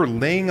 I remember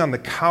laying on the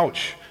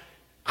couch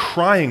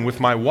crying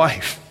with my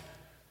wife.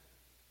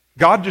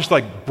 God just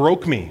like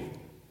broke me.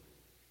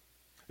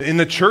 And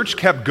the church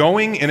kept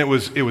going, and it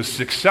was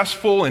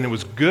successful, and it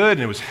was good,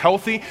 and it was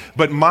healthy.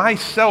 But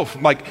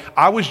myself, like,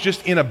 I was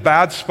just in a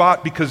bad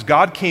spot because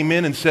God came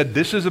in and said,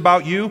 this is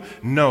about you.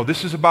 No,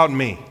 this is about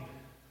me.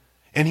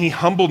 And he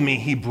humbled me.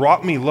 He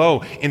brought me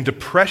low. And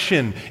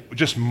depression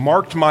just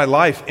marked my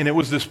life. And it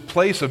was this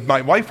place of,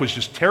 my wife was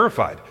just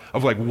terrified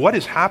of like, what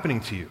is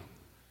happening to you?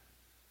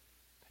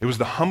 It was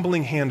the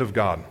humbling hand of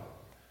God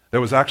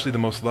that was actually the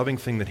most loving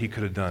thing that he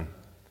could have done.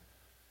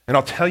 And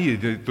I'll tell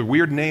you, the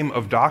weird name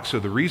of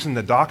doxa, the reason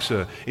that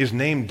doxa is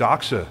named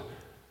doxa,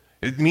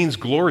 it means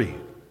glory.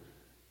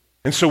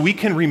 And so we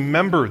can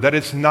remember that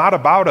it's not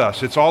about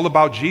us, it's all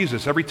about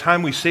Jesus. Every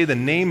time we say the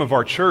name of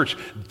our church,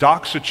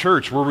 Doxa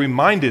Church, we're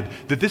reminded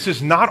that this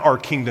is not our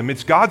kingdom,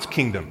 it's God's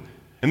kingdom.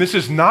 And this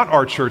is not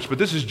our church, but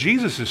this is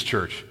Jesus'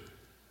 church.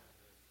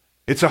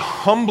 It's a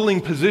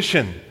humbling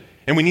position.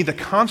 And we need to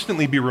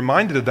constantly be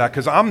reminded of that,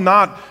 because I'm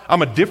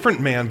a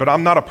different man, but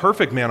I'm not a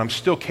perfect man. I'm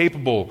still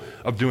capable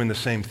of doing the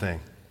same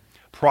thing.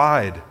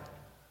 Pride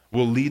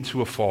will lead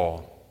to a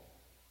fall.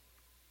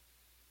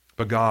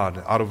 But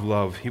God, out of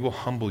love, he will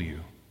humble you.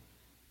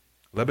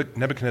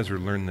 Nebuchadnezzar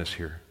learned this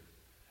here.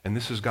 And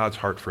this is God's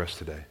heart for us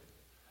today.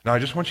 Now, I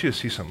just want you to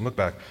see something. Look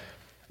back.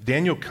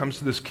 Daniel comes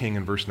to this king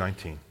in verse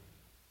 19.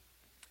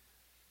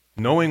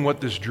 Knowing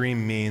what this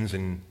dream means,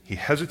 and he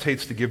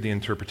hesitates to give the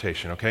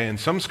interpretation, okay? And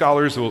some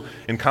scholars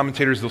and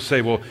commentators, they'll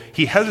say, well,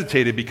 he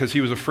hesitated because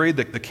he was afraid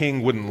that the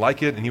king wouldn't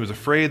like it, and he was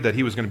afraid that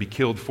he was going to be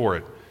killed for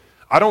it.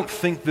 I don't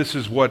think this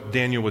is what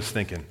Daniel was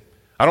thinking.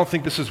 I don't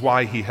think this is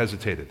why he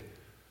hesitated.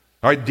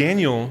 All right,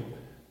 Daniel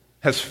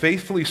has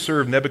faithfully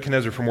served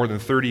Nebuchadnezzar for more than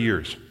 30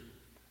 years.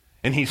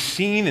 And he's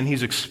seen and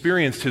he's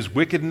experienced his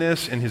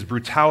wickedness and his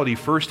brutality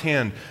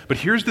firsthand. But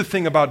here's the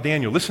thing about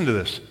Daniel. Listen to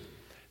this.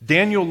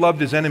 Daniel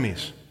loved his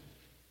enemies.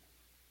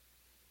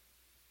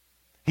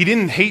 He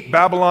didn't hate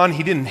Babylon.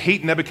 He didn't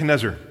hate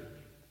Nebuchadnezzar.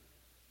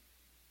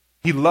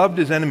 He loved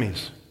his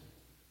enemies.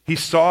 He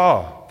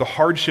saw the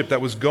hardship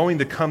that was going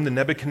to come to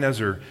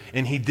Nebuchadnezzar,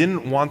 and he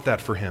didn't want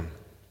that for him.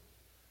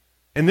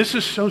 And this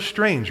is so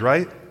strange,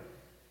 right?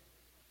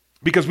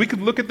 Because we could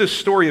look at this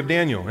story of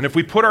Daniel, and if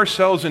we put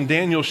ourselves in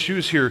Daniel's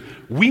shoes here,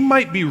 we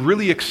might be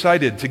really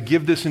excited to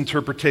give this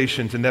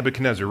interpretation to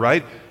Nebuchadnezzar,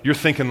 right? You're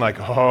thinking like,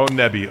 oh,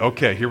 Nebi,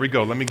 okay, here we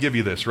go. Let me give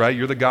you this, right?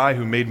 You're the guy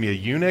who made me a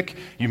eunuch.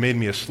 You made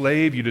me a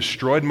slave. You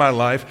destroyed my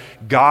life.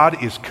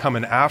 God is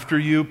coming after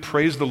you.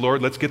 Praise the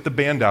Lord. Let's get the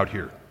band out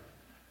here.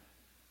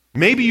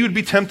 Maybe you'd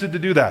be tempted to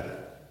do that.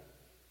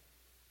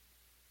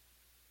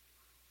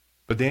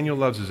 But Daniel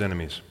loves his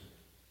enemies.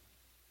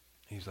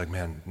 He's like,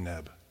 man,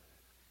 Neb,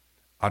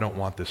 I don't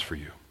want this for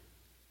you.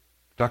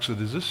 Doxa,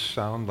 does this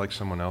sound like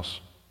someone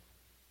else?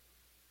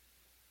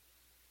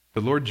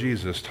 The Lord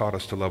Jesus taught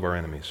us to love our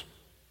enemies.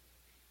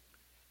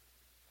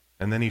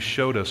 And then he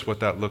showed us what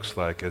that looks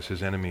like as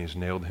his enemies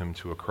nailed him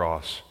to a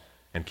cross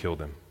and killed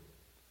him.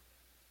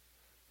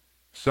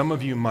 Some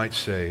of you might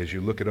say, as you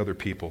look at other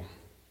people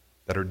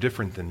that are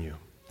different than you,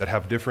 that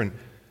have different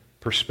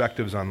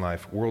perspectives on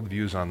life,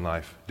 worldviews on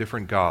life,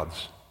 different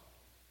gods,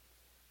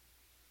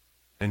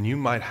 and you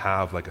might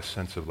have like a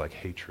sense of like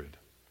hatred.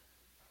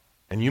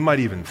 And you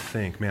might even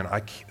think, man, I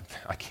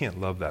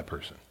can't love that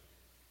person.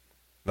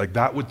 Like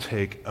that would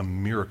take a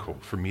miracle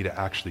for me to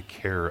actually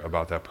care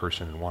about that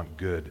person and want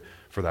good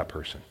for that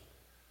person.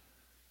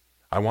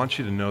 I want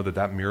you to know that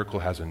that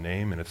miracle has a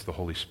name, and it's the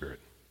Holy Spirit.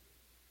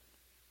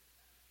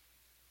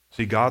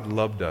 See, God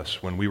loved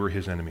us when we were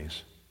his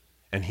enemies,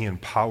 and he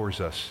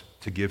empowers us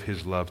to give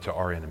his love to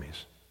our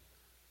enemies.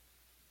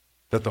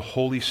 That the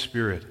Holy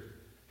Spirit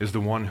is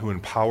the one who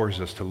empowers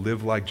us to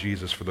live like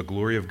Jesus for the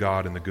glory of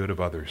God and the good of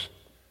others.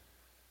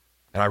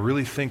 And I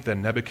really think that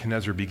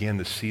Nebuchadnezzar began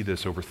to see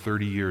this over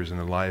 30 years in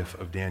the life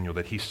of Daniel,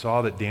 that he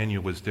saw that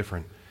Daniel was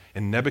different.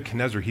 And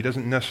Nebuchadnezzar, he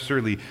doesn't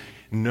necessarily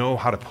know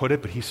how to put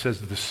it, but he says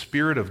that the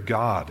Spirit of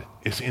God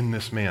is in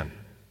this man.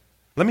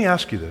 Let me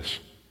ask you this.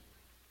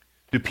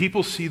 Do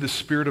people see the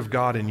Spirit of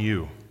God in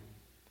you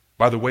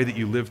by the way that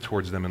you live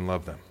towards them and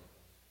love them?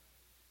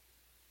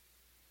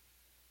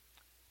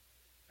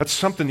 That's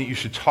something that you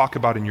should talk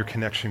about in your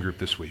connection group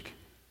this week.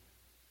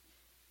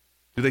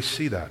 Do they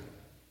see that?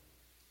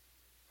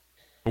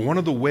 But one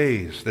of the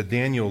ways that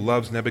Daniel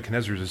loves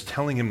Nebuchadnezzar is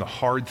telling him the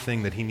hard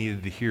thing that he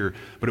needed to hear,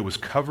 but it was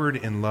covered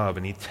in love.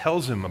 And he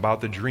tells him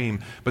about the dream,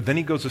 but then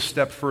he goes a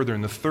step further.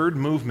 And the third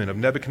movement of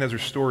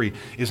Nebuchadnezzar's story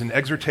is an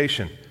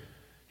exhortation.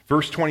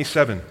 Verse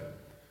 27,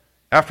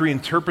 after he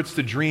interprets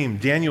the dream,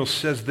 Daniel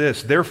says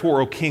this, "Therefore,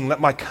 O king, let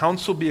my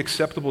counsel be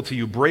acceptable to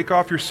you. Break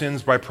off your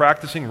sins by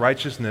practicing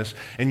righteousness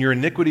and your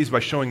iniquities by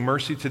showing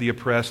mercy to the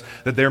oppressed,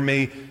 that there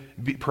may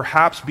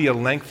perhaps be a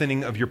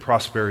lengthening of your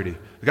prosperity."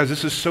 Guys,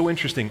 this is so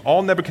interesting.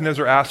 All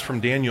Nebuchadnezzar asked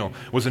from Daniel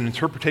was an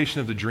interpretation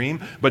of the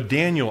dream, but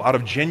Daniel, out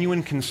of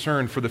genuine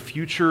concern for the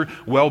future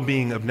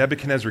well-being of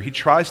Nebuchadnezzar, he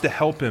tries to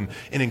help him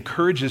and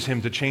encourages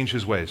him to change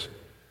his ways.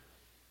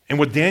 And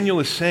what Daniel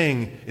is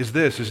saying is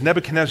this, is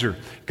Nebuchadnezzar,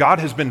 God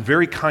has been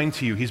very kind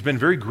to you. He's been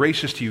very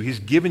gracious to you. He's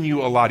given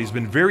you a lot. He's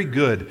been very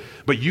good,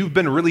 but you've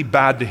been really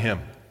bad to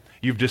him.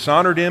 You've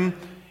dishonored him.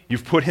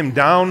 You've put him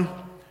down.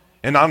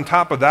 And on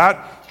top of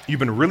that, you've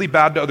been really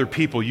bad to other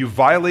people. You've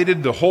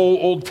violated the whole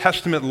Old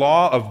Testament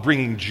law of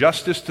bringing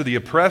justice to the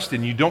oppressed,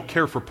 and you don't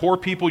care for poor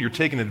people. You're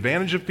taking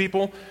advantage of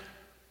people.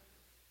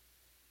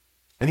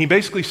 And he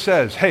basically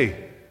says,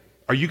 hey,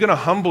 are you going to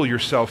humble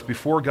yourself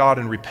before God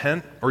and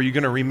repent, or are you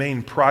going to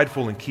remain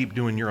prideful and keep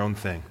doing your own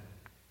thing?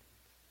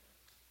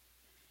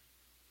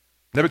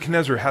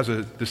 Nebuchadnezzar has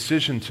a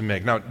decision to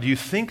make. Now, do you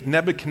think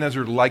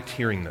Nebuchadnezzar liked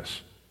hearing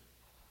this?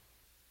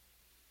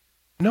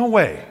 No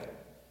way.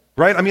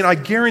 Right? I mean, I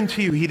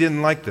guarantee you he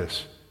didn't like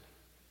this.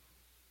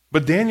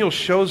 But Daniel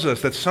shows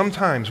us that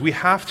sometimes we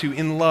have to,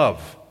 in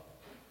love,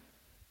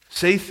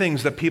 say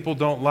things that people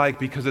don't like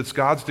because it's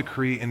God's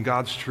decree and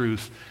God's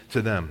truth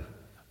to them.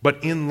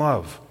 But in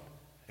love.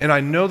 And I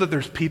know that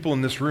there's people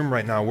in this room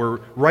right now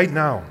where right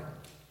now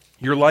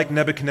you're like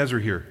Nebuchadnezzar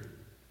here.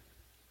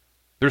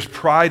 There's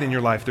pride in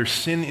your life. There's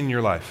sin in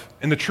your life.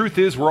 And the truth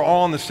is we're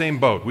all in the same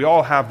boat. We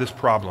all have this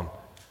problem.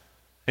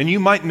 And you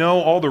might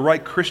know all the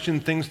right Christian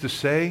things to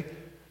say,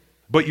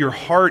 but your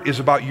heart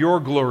is about your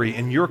glory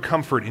and your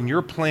comfort and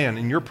your plan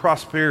and your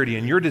prosperity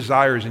and your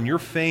desires and your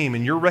fame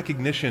and your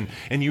recognition.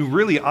 And you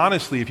really,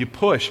 honestly, if you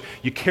push,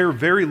 you care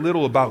very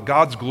little about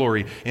God's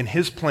glory and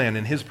his plan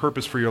and his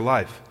purpose for your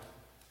life.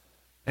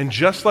 And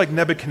just like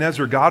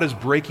Nebuchadnezzar, God is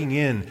breaking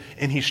in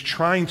and he's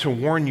trying to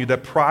warn you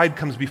that pride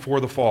comes before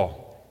the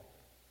fall.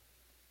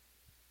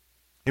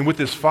 And with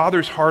this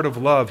Father's heart of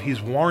love, he's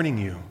warning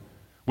you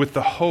with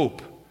the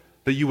hope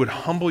that you would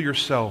humble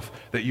yourself,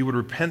 that you would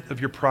repent of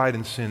your pride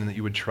and sin, and that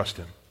you would trust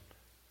him.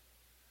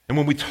 And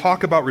when we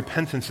talk about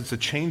repentance, it's a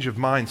change of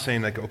mind,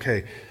 saying like,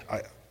 okay,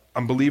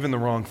 I'm believing the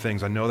wrong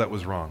things. I know that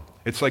was wrong.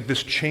 It's like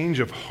this change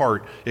of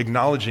heart,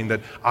 acknowledging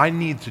that I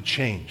need to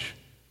change.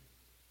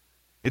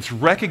 It's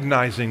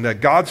recognizing that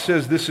God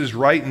says this is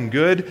right and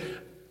good,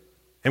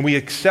 and we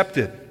accept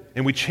it,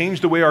 and we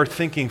change the way our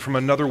thinking from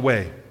another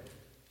way.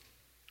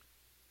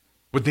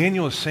 What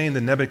Daniel is saying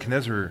to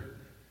Nebuchadnezzar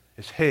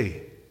is,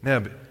 hey,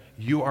 Neb,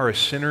 you are a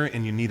sinner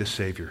and you need a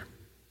Savior.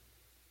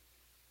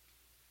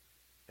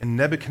 And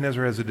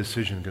Nebuchadnezzar has a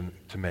decision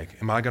to make.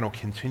 Am I going to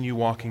continue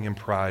walking in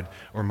pride,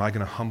 or am I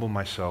going to humble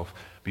myself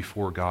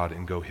before God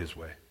and go his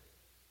way?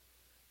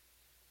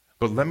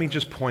 But let me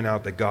just point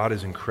out that God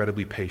is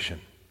incredibly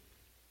patient.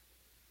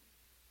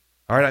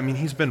 All right, I mean,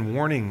 he's been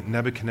warning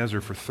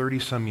Nebuchadnezzar for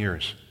 30-some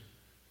years.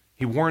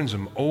 He warns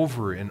him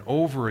over and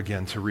over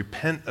again to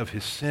repent of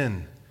his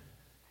sin.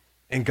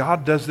 And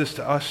God does this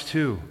to us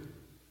too.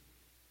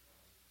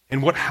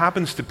 And what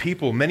happens to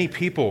people, many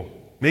people,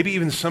 maybe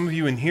even some of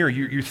you in here,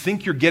 you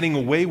think you're getting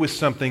away with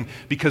something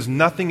because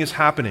nothing is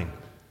happening.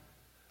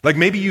 Like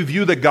maybe you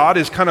view that God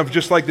is kind of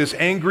just like this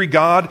angry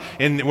God,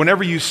 and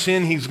whenever you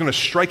sin, he's going to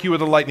strike you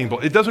with a lightning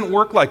bolt. It doesn't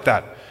work like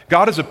that.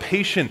 God is a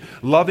patient,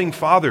 loving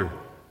Father.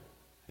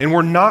 And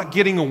we're not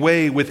getting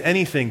away with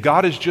anything.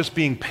 God is just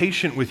being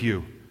patient with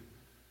you.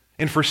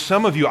 And for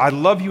some of you, I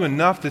love you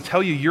enough to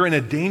tell you you're in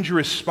a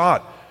dangerous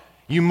spot.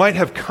 You might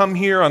have come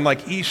here on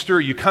like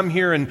Easter, you come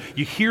here and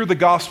you hear the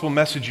gospel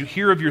message, you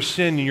hear of your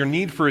sin and your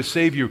need for a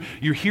Savior,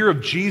 you hear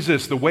of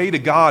Jesus, the way to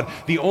God,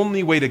 the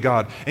only way to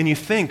God, and you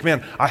think,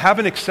 man, I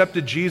haven't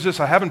accepted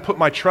Jesus, I haven't put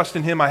my trust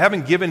in Him, I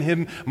haven't given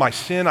Him my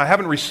sin, I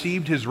haven't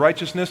received His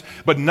righteousness,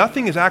 but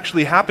nothing has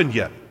actually happened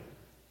yet.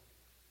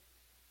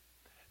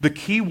 The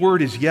key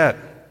word is yet.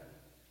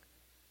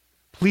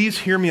 Please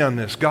hear me on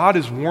this. God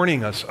is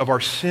warning us of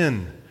our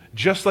sin,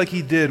 just like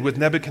He did with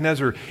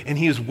Nebuchadnezzar, and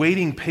He is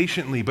waiting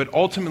patiently. But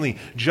ultimately,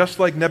 just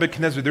like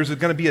Nebuchadnezzar, there's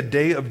going to be a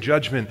day of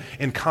judgment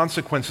and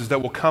consequences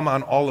that will come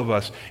on all of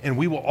us, and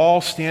we will all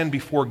stand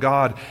before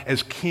God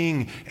as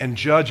king and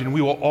judge, and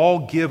we will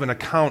all give an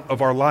account of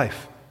our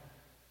life.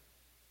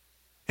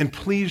 And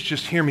please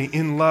just hear me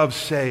in love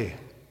say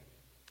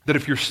that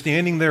if you're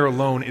standing there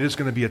alone, it is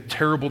going to be a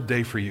terrible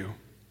day for you.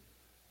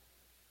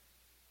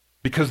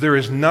 Because there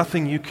is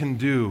nothing you can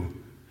do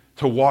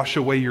to wash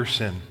away your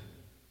sin.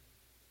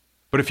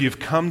 But if you've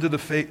come to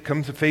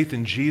faith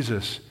in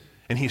Jesus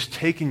and He's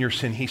taken your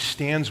sin, He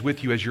stands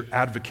with you as your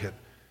advocate.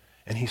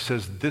 And He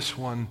says, this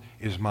one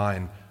is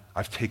mine.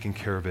 I've taken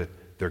care of it.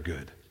 They're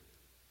good.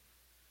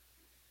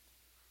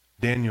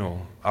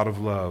 Daniel, out of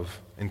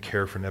love and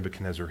care for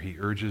Nebuchadnezzar, he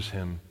urges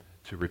him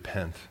to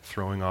repent,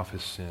 throwing off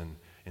his sin,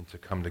 and to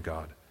come to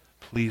God.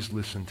 Please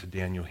listen to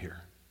Daniel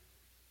here.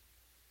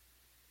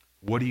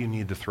 What do you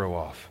need to throw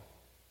off?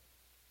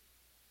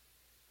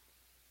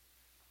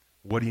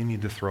 What do you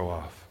need to throw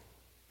off?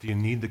 Do you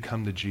need to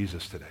come to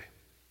Jesus today?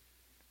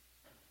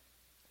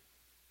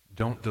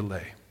 Don't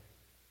delay.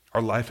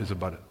 Our life is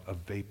about a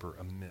vapor,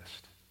 a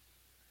mist.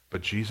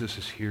 But Jesus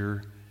is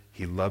here,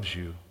 He loves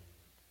you,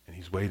 and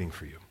He's waiting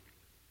for you.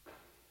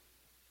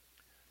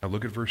 Now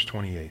look at verse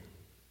 28.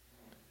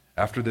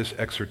 After this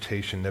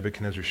exhortation,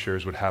 Nebuchadnezzar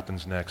shares what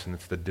happens next, and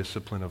it's the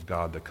discipline of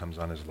God that comes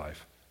on his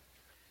life.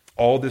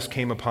 All this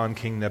came upon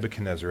King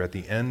Nebuchadnezzar at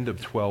the end of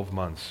 12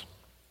 months.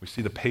 We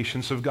see the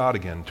patience of God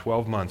again,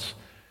 12 months.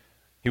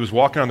 He was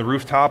walking on the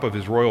rooftop of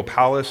his royal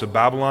palace of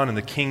Babylon, and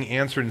the king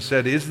answered and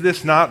said, "Is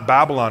this not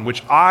Babylon,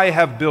 which I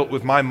have built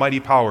with my mighty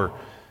power,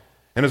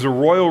 and as a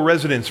royal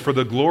residence for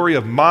the glory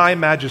of my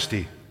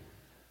majesty?"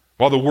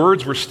 While the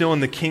words were still in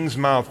the king's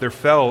mouth, there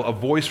fell a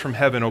voice from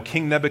heaven, "O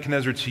King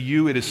Nebuchadnezzar, to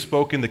you it is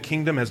spoken, the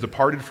kingdom has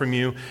departed from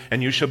you,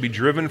 and you shall be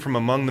driven from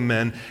among the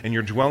men, and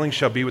your dwelling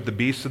shall be with the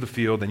beasts of the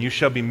field, and you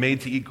shall be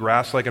made to eat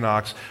grass like an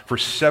ox, for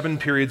 7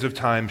 periods of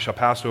time shall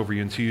pass over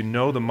you, until you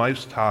know the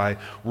Most High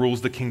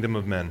rules the kingdom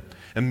of men."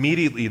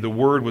 Immediately the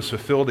word was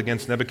fulfilled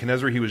against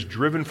Nebuchadnezzar. He was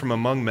driven from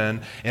among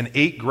men and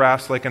ate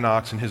grass like an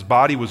ox, and his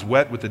body was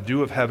wet with the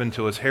dew of heaven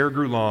till his hair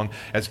grew long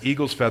as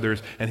eagle's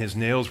feathers, and his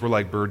nails were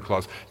like bird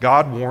claws.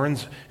 God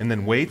warns and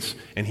then waits,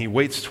 and he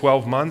waits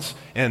 12 months,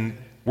 and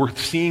we're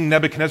seeing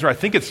Nebuchadnezzar. I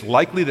think it's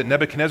likely that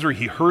Nebuchadnezzar,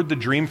 he heard the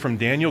dream from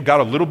Daniel,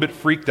 got a little bit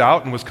freaked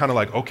out, and was kind of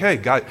like, okay,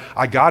 God,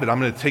 I got it. I'm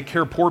going to take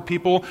care of poor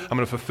people. I'm going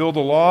to fulfill the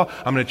law.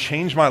 I'm going to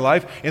change my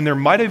life. And there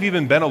might have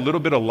even been a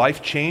little bit of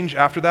life change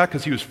after that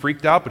because he was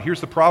freaked out. But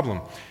here's the problem.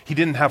 He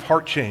didn't have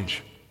heart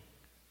change.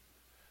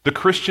 The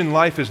Christian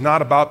life is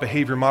not about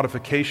behavior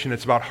modification.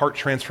 It's about heart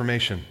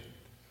transformation.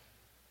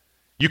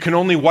 You can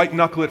only white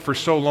knuckle it for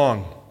so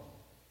long.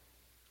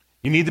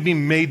 You need to be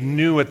made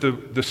new at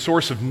the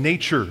source of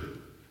nature.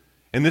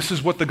 And this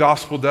is what the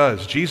gospel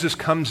does. Jesus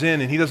comes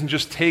in and He doesn't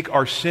just take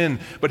our sin,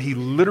 but He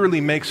literally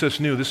makes us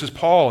new. This is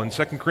Paul in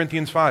 2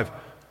 Corinthians 5.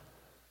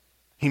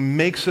 He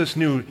makes us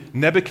new.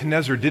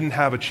 Nebuchadnezzar didn't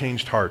have a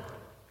changed heart.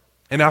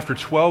 And after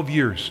 12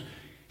 years,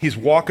 he's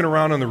walking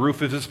around on the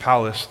roof of his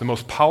palace, the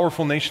most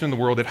powerful nation in the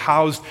world. It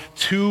housed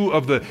 2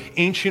 of the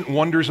ancient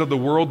wonders of the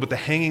world, but the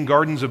hanging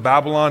gardens of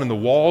Babylon and the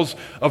walls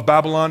of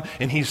Babylon.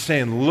 And he's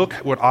saying, look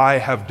what I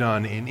have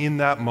done. And in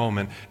that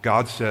moment,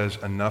 God says,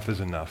 enough is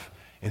enough.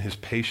 And His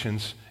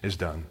patience is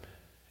done,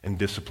 and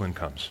discipline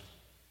comes.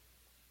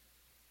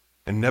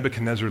 And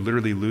Nebuchadnezzar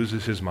literally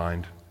loses his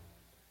mind.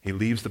 He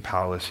leaves the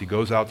palace, he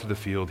goes out to the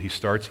field, he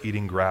starts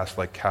eating grass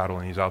like cattle,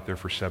 and he's out there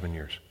for 7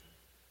 years.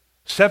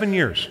 7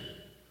 years.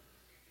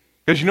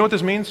 Because you know what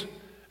this means?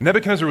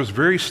 Nebuchadnezzar was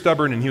very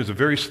stubborn, and he was a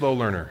very slow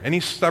learner. Any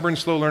stubborn,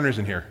 slow learners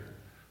in here?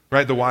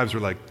 Right? The wives were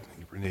like,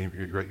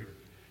 right?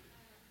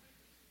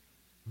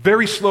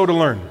 Very slow to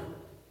learn.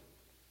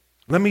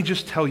 Let me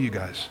just tell you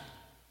guys,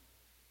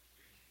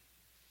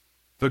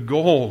 the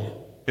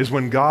goal is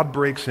when God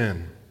breaks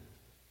in,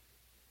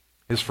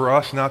 is for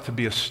us not to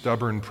be a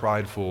stubborn,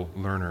 prideful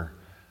learner,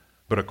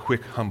 but a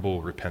quick,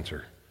 humble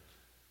repenter.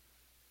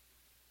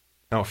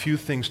 Now, a few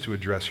things to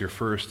address here.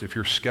 First, if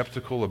you're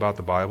skeptical about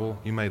the Bible,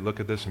 you might look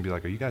at this and be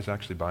like, are you guys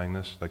actually buying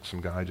this? Like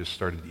some guy just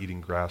started eating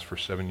grass for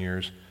 7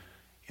 years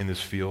in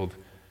this field.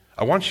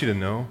 I want you to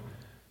know,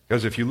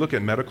 because if you look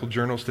at medical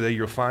journals today,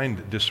 you'll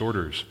find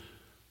disorders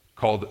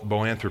called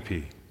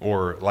boanthropy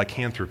or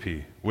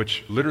lycanthropy,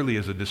 which literally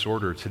is a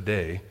disorder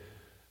today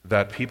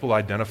that people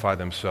identify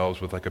themselves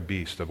with like a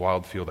beast, a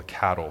wild field, a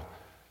cattle,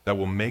 that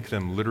will make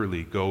them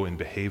literally go and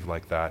behave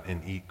like that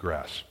and eat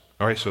grass.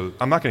 All right, so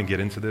I'm not going to get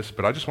into this,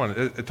 but I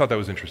thought that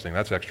was interesting.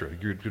 That's extra.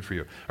 Good for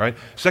you. All right.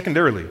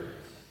 Secondarily,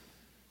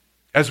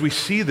 as we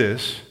see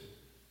this,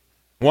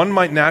 one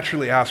might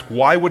naturally ask,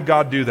 why would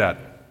God do that?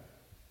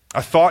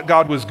 I thought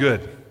God was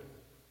good.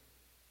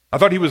 I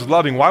thought he was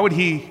loving. Why would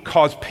he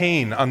cause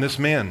pain on this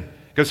man?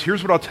 Because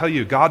here's what I'll tell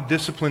you. God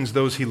disciplines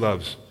those he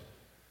loves.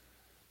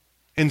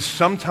 And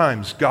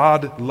sometimes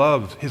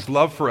his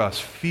love for us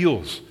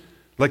feels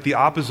like the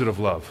opposite of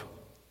love.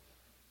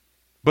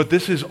 But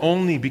this is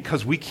only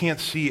because we can't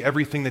see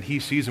everything that he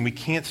sees and we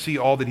can't see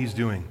all that he's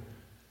doing.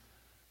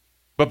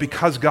 But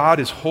because God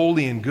is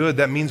holy and good,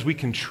 that means we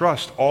can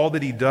trust all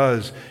that he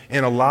does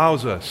and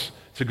allows us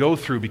to go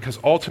through, because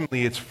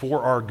ultimately it's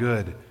for our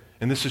good.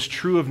 And this is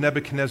true of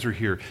Nebuchadnezzar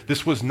here.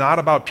 This was not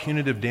about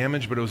punitive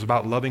damage, but it was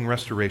about loving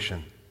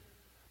restoration.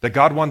 That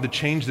God wanted to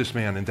change this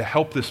man and to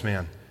help this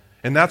man.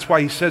 And that's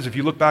why he says, if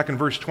you look back in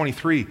verse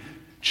 23,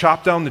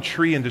 chop down the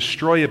tree and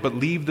destroy it, but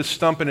leave the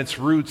stump and its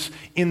roots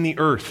in the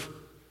earth.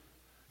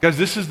 Guys,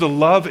 this is the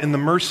love and the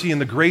mercy and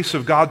the grace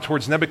of God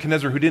towards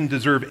Nebuchadnezzar, who didn't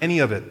deserve any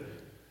of it.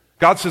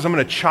 God says, I'm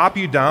going to chop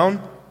you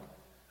down,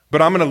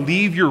 but I'm going to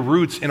leave your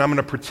roots and I'm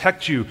going to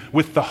protect you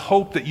with the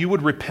hope that you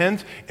would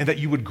repent and that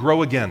you would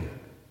grow again.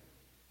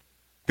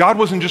 God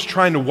wasn't just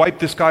trying to wipe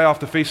this guy off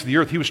the face of the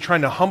earth. He was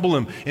trying to humble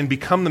him and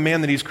become the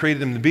man that he's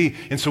created him to be.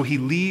 And so he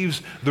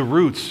leaves the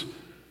roots.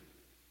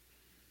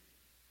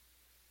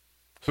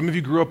 Some of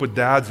you grew up with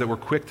dads that were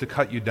quick to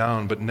cut you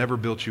down but never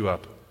built you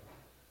up.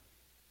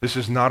 This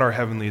is not our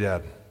heavenly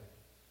dad.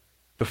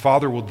 The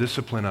Father will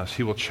discipline us.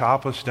 He will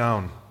chop us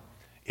down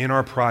in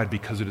our pride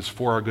because it is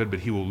for our good, but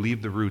he will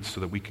leave the roots so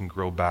that we can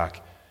grow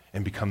back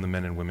and become the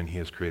men and women he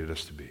has created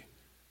us to be.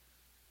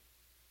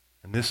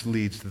 And this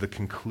leads to the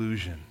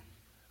conclusion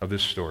of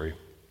this story.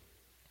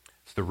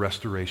 It's the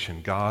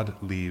restoration.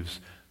 God leaves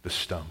the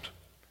stump.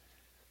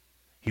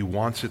 He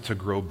wants it to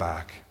grow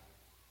back.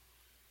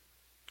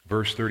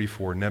 Verse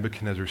 34,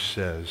 Nebuchadnezzar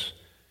says,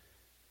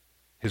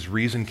 his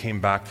reason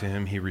came back to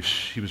him. He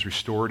was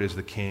restored as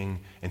the king,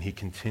 and he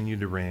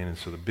continued to reign. And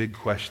so the big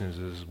question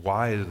is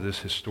why is this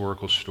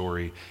historical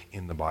story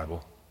in the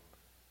Bible?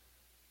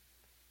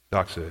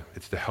 Doc said,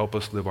 it's to help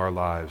us live our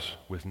lives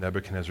with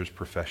Nebuchadnezzar's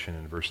profession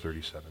in verse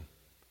 37.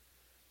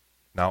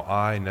 Now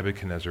I,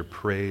 Nebuchadnezzar,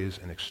 praise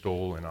and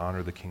extol and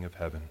honor the King of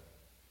heaven.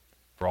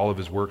 For all of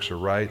his works are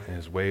right, and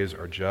his ways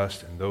are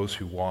just, and those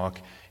who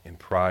walk in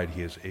pride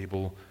he is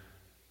able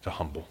to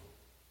humble.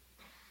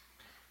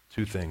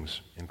 Two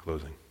things in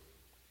closing.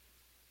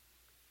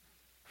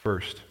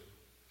 First,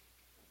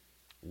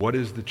 what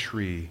is the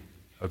tree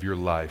of your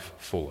life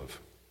full of?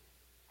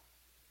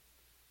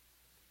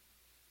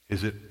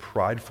 Is it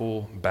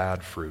prideful,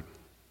 bad fruit?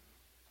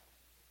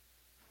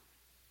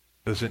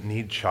 Does it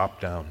need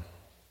chopped down?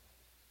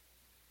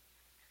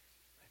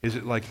 Is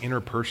it like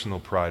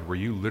interpersonal pride where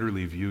you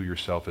literally view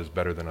yourself as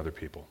better than other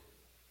people?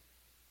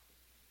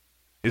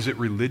 Is it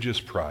religious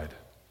pride?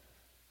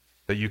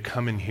 That you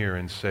come in here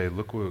and say,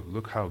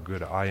 look how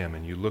good I am,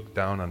 and you look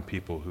down on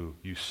people who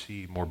you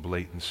see more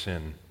blatant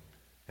sin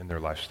in their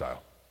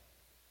lifestyle?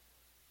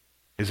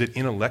 Is it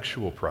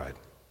intellectual pride,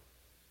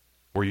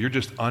 where you're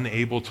just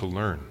unable to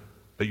learn,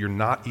 that you're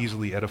not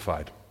easily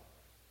edified,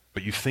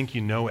 but you think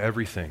you know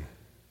everything,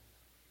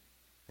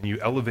 and you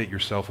elevate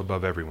yourself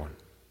above everyone?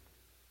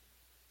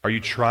 Are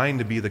you trying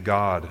to be the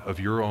God of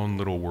your own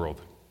little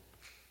world?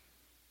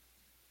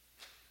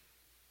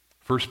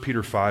 1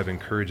 Peter 5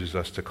 encourages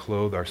us to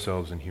clothe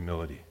ourselves in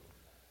humility.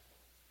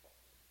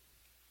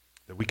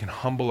 That we can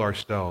humble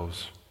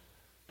ourselves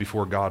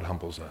before God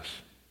humbles us.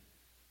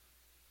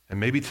 And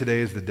maybe today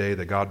is the day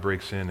that God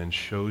breaks in and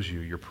shows you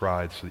your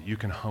pride so that you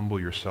can humble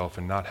yourself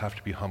and not have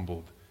to be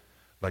humbled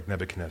like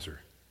Nebuchadnezzar.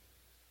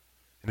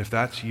 And if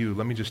that's you,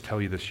 let me just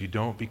tell you this. You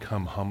don't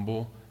become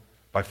humble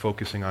by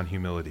focusing on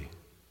humility.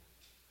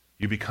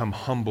 You become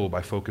humble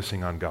by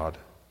focusing on God.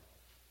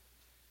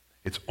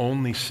 It's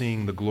only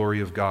seeing the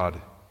glory of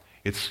God.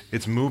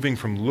 It's moving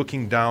from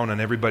looking down on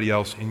everybody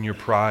else in your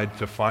pride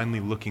to finally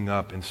looking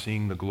up and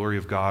seeing the glory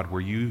of God, where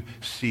you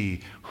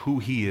see who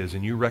he is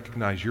and you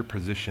recognize your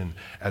position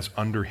as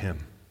under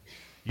him.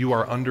 You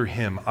are under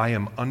him. I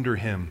am under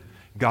him.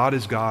 God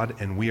is God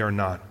and we are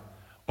not.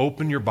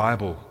 Open your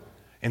Bible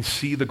and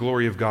see the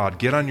glory of God.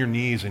 Get on your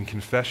knees and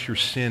confess your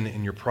sin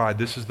and your pride.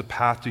 This is the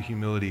path to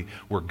humility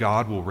where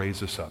God will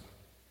raise us up.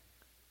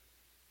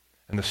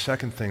 And the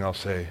second thing I'll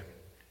say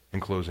in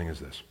closing is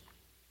this.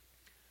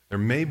 There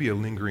may be a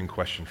lingering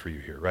question for you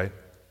here, right?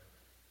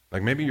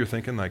 Like maybe you're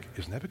thinking, like,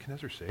 is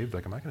Nebuchadnezzar saved?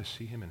 Like, am I going to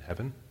see him in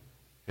heaven?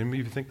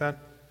 Any of you think that?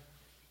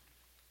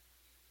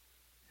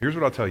 Here's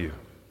what I'll tell you.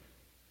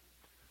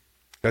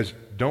 Guys,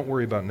 don't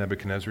worry about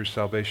Nebuchadnezzar's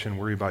salvation.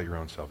 Worry about your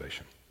own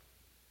salvation.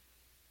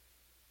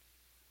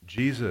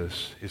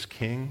 Jesus is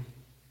king,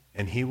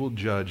 and he will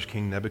judge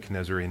King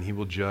Nebuchadnezzar, and he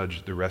will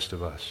judge the rest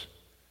of us.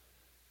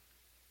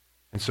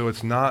 And so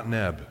it's not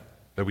Neb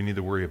that we need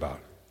to worry about.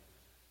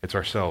 It's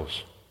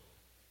ourselves.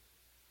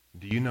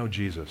 Do you know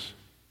Jesus?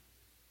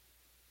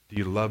 Do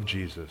you love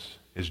Jesus?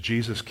 Is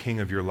Jesus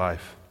king of your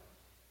life?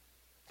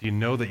 Do you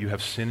know that you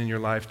have sin in your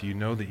life? Do you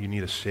know that you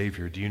need a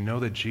Savior? Do you know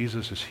that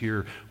Jesus is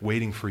here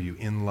waiting for you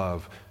in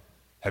love?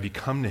 Have you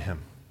come to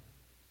him?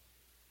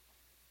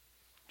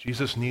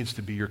 Jesus needs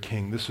to be your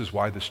king. This is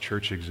why this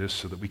church exists,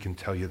 so that we can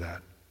tell you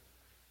that.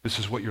 This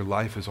is what your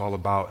life is all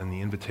about, and the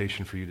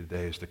invitation for you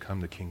today is to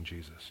come to King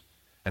Jesus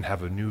and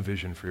have a new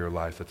vision for your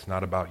life that's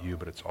not about you,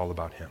 but it's all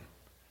about him.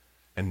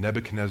 And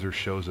Nebuchadnezzar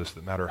shows us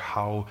that no matter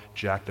how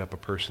jacked up a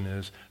person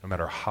is, no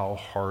matter how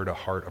hard a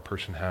heart a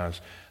person has,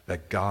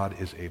 that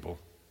God is able.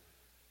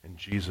 And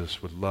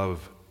Jesus would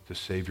love to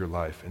save your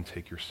life and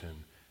take your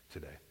sin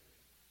today.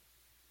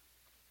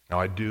 Now,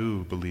 I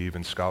do believe,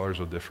 and scholars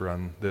will differ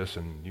on this,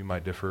 and you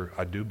might differ,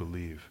 I do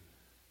believe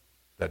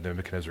that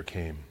Nebuchadnezzar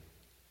came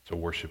to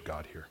worship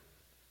God here.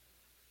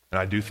 And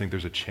I do think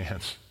there's a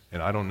chance,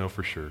 and I don't know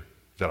for sure,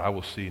 that I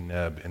will see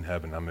Neb in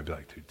heaven. I'm going to be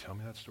like, dude, tell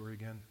me that story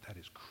again? That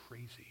is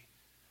crazy.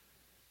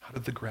 How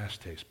did the grass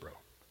taste, bro?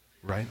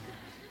 Right?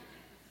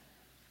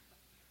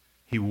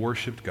 He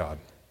worshiped God.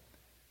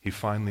 He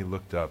finally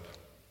looked up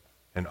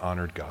and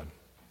honored God.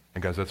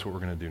 And guys, that's what we're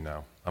going to do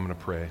now. I'm going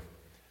to pray,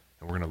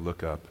 and we're going to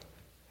look up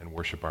and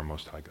worship our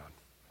Most High God.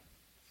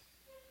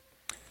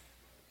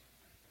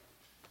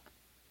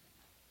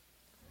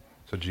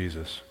 So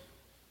Jesus,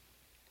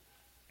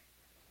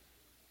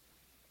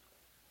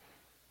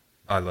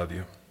 I love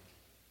you.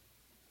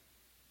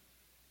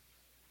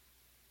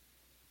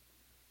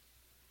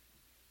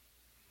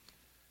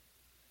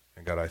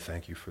 And God, I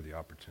thank you for the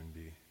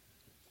opportunity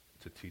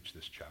to teach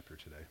this chapter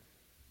today.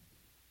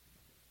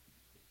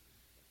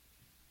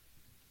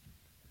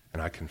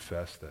 And I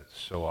confess that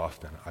so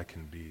often I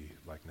can be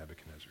like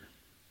Nebuchadnezzar.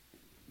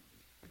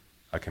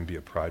 I can be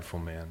a prideful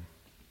man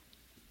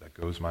that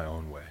goes my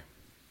own way.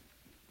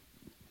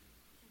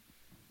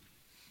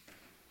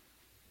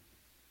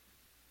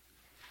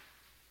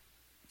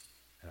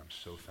 And I'm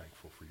so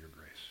thankful for your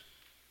grace.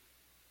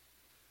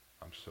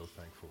 I'm so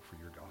thankful for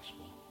your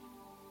gospel.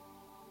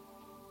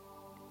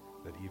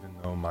 That even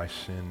though my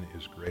sin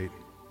is great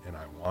and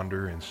I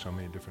wander in so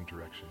many different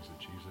directions, that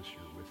Jesus,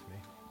 you're with me.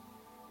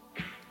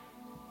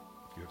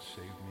 You have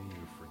saved me, you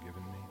have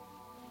forgiven me.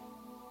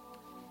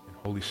 And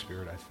Holy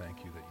Spirit, I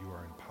thank you that you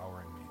are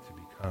empowering me to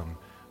become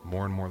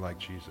more and more like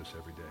Jesus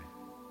every day.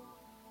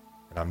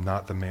 And I'm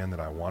not the man that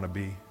I want to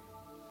be.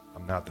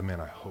 I'm not the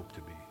man I hope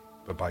to be.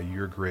 But by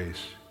your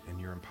grace and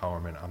your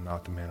empowerment, I'm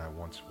not the man I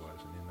once was.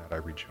 And in that I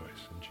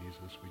rejoice. And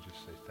Jesus, we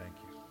just say thank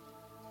you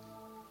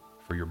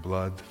for your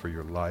blood, for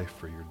your life,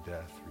 for your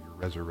death, for your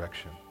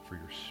resurrection, for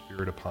your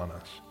Spirit upon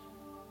us.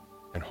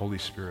 And Holy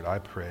Spirit, I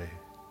pray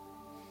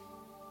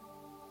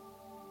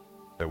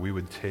that we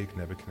would take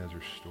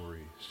Nebuchadnezzar's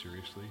story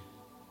seriously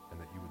and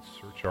that you would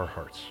search our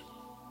hearts.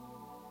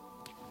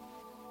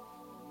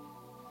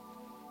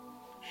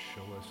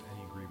 Show us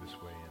any grievous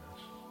way in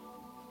us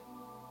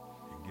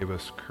and give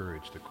us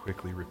courage to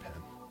quickly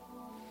repent.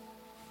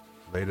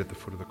 Lay it at the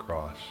foot of the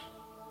cross,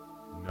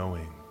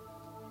 knowing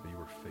that you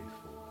are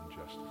faithful and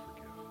just to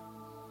forgive.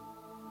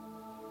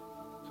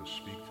 So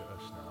speak to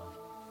us now.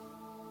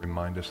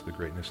 Remind us of the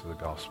greatness of the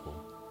gospel,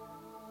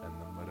 and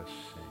then let us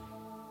sing.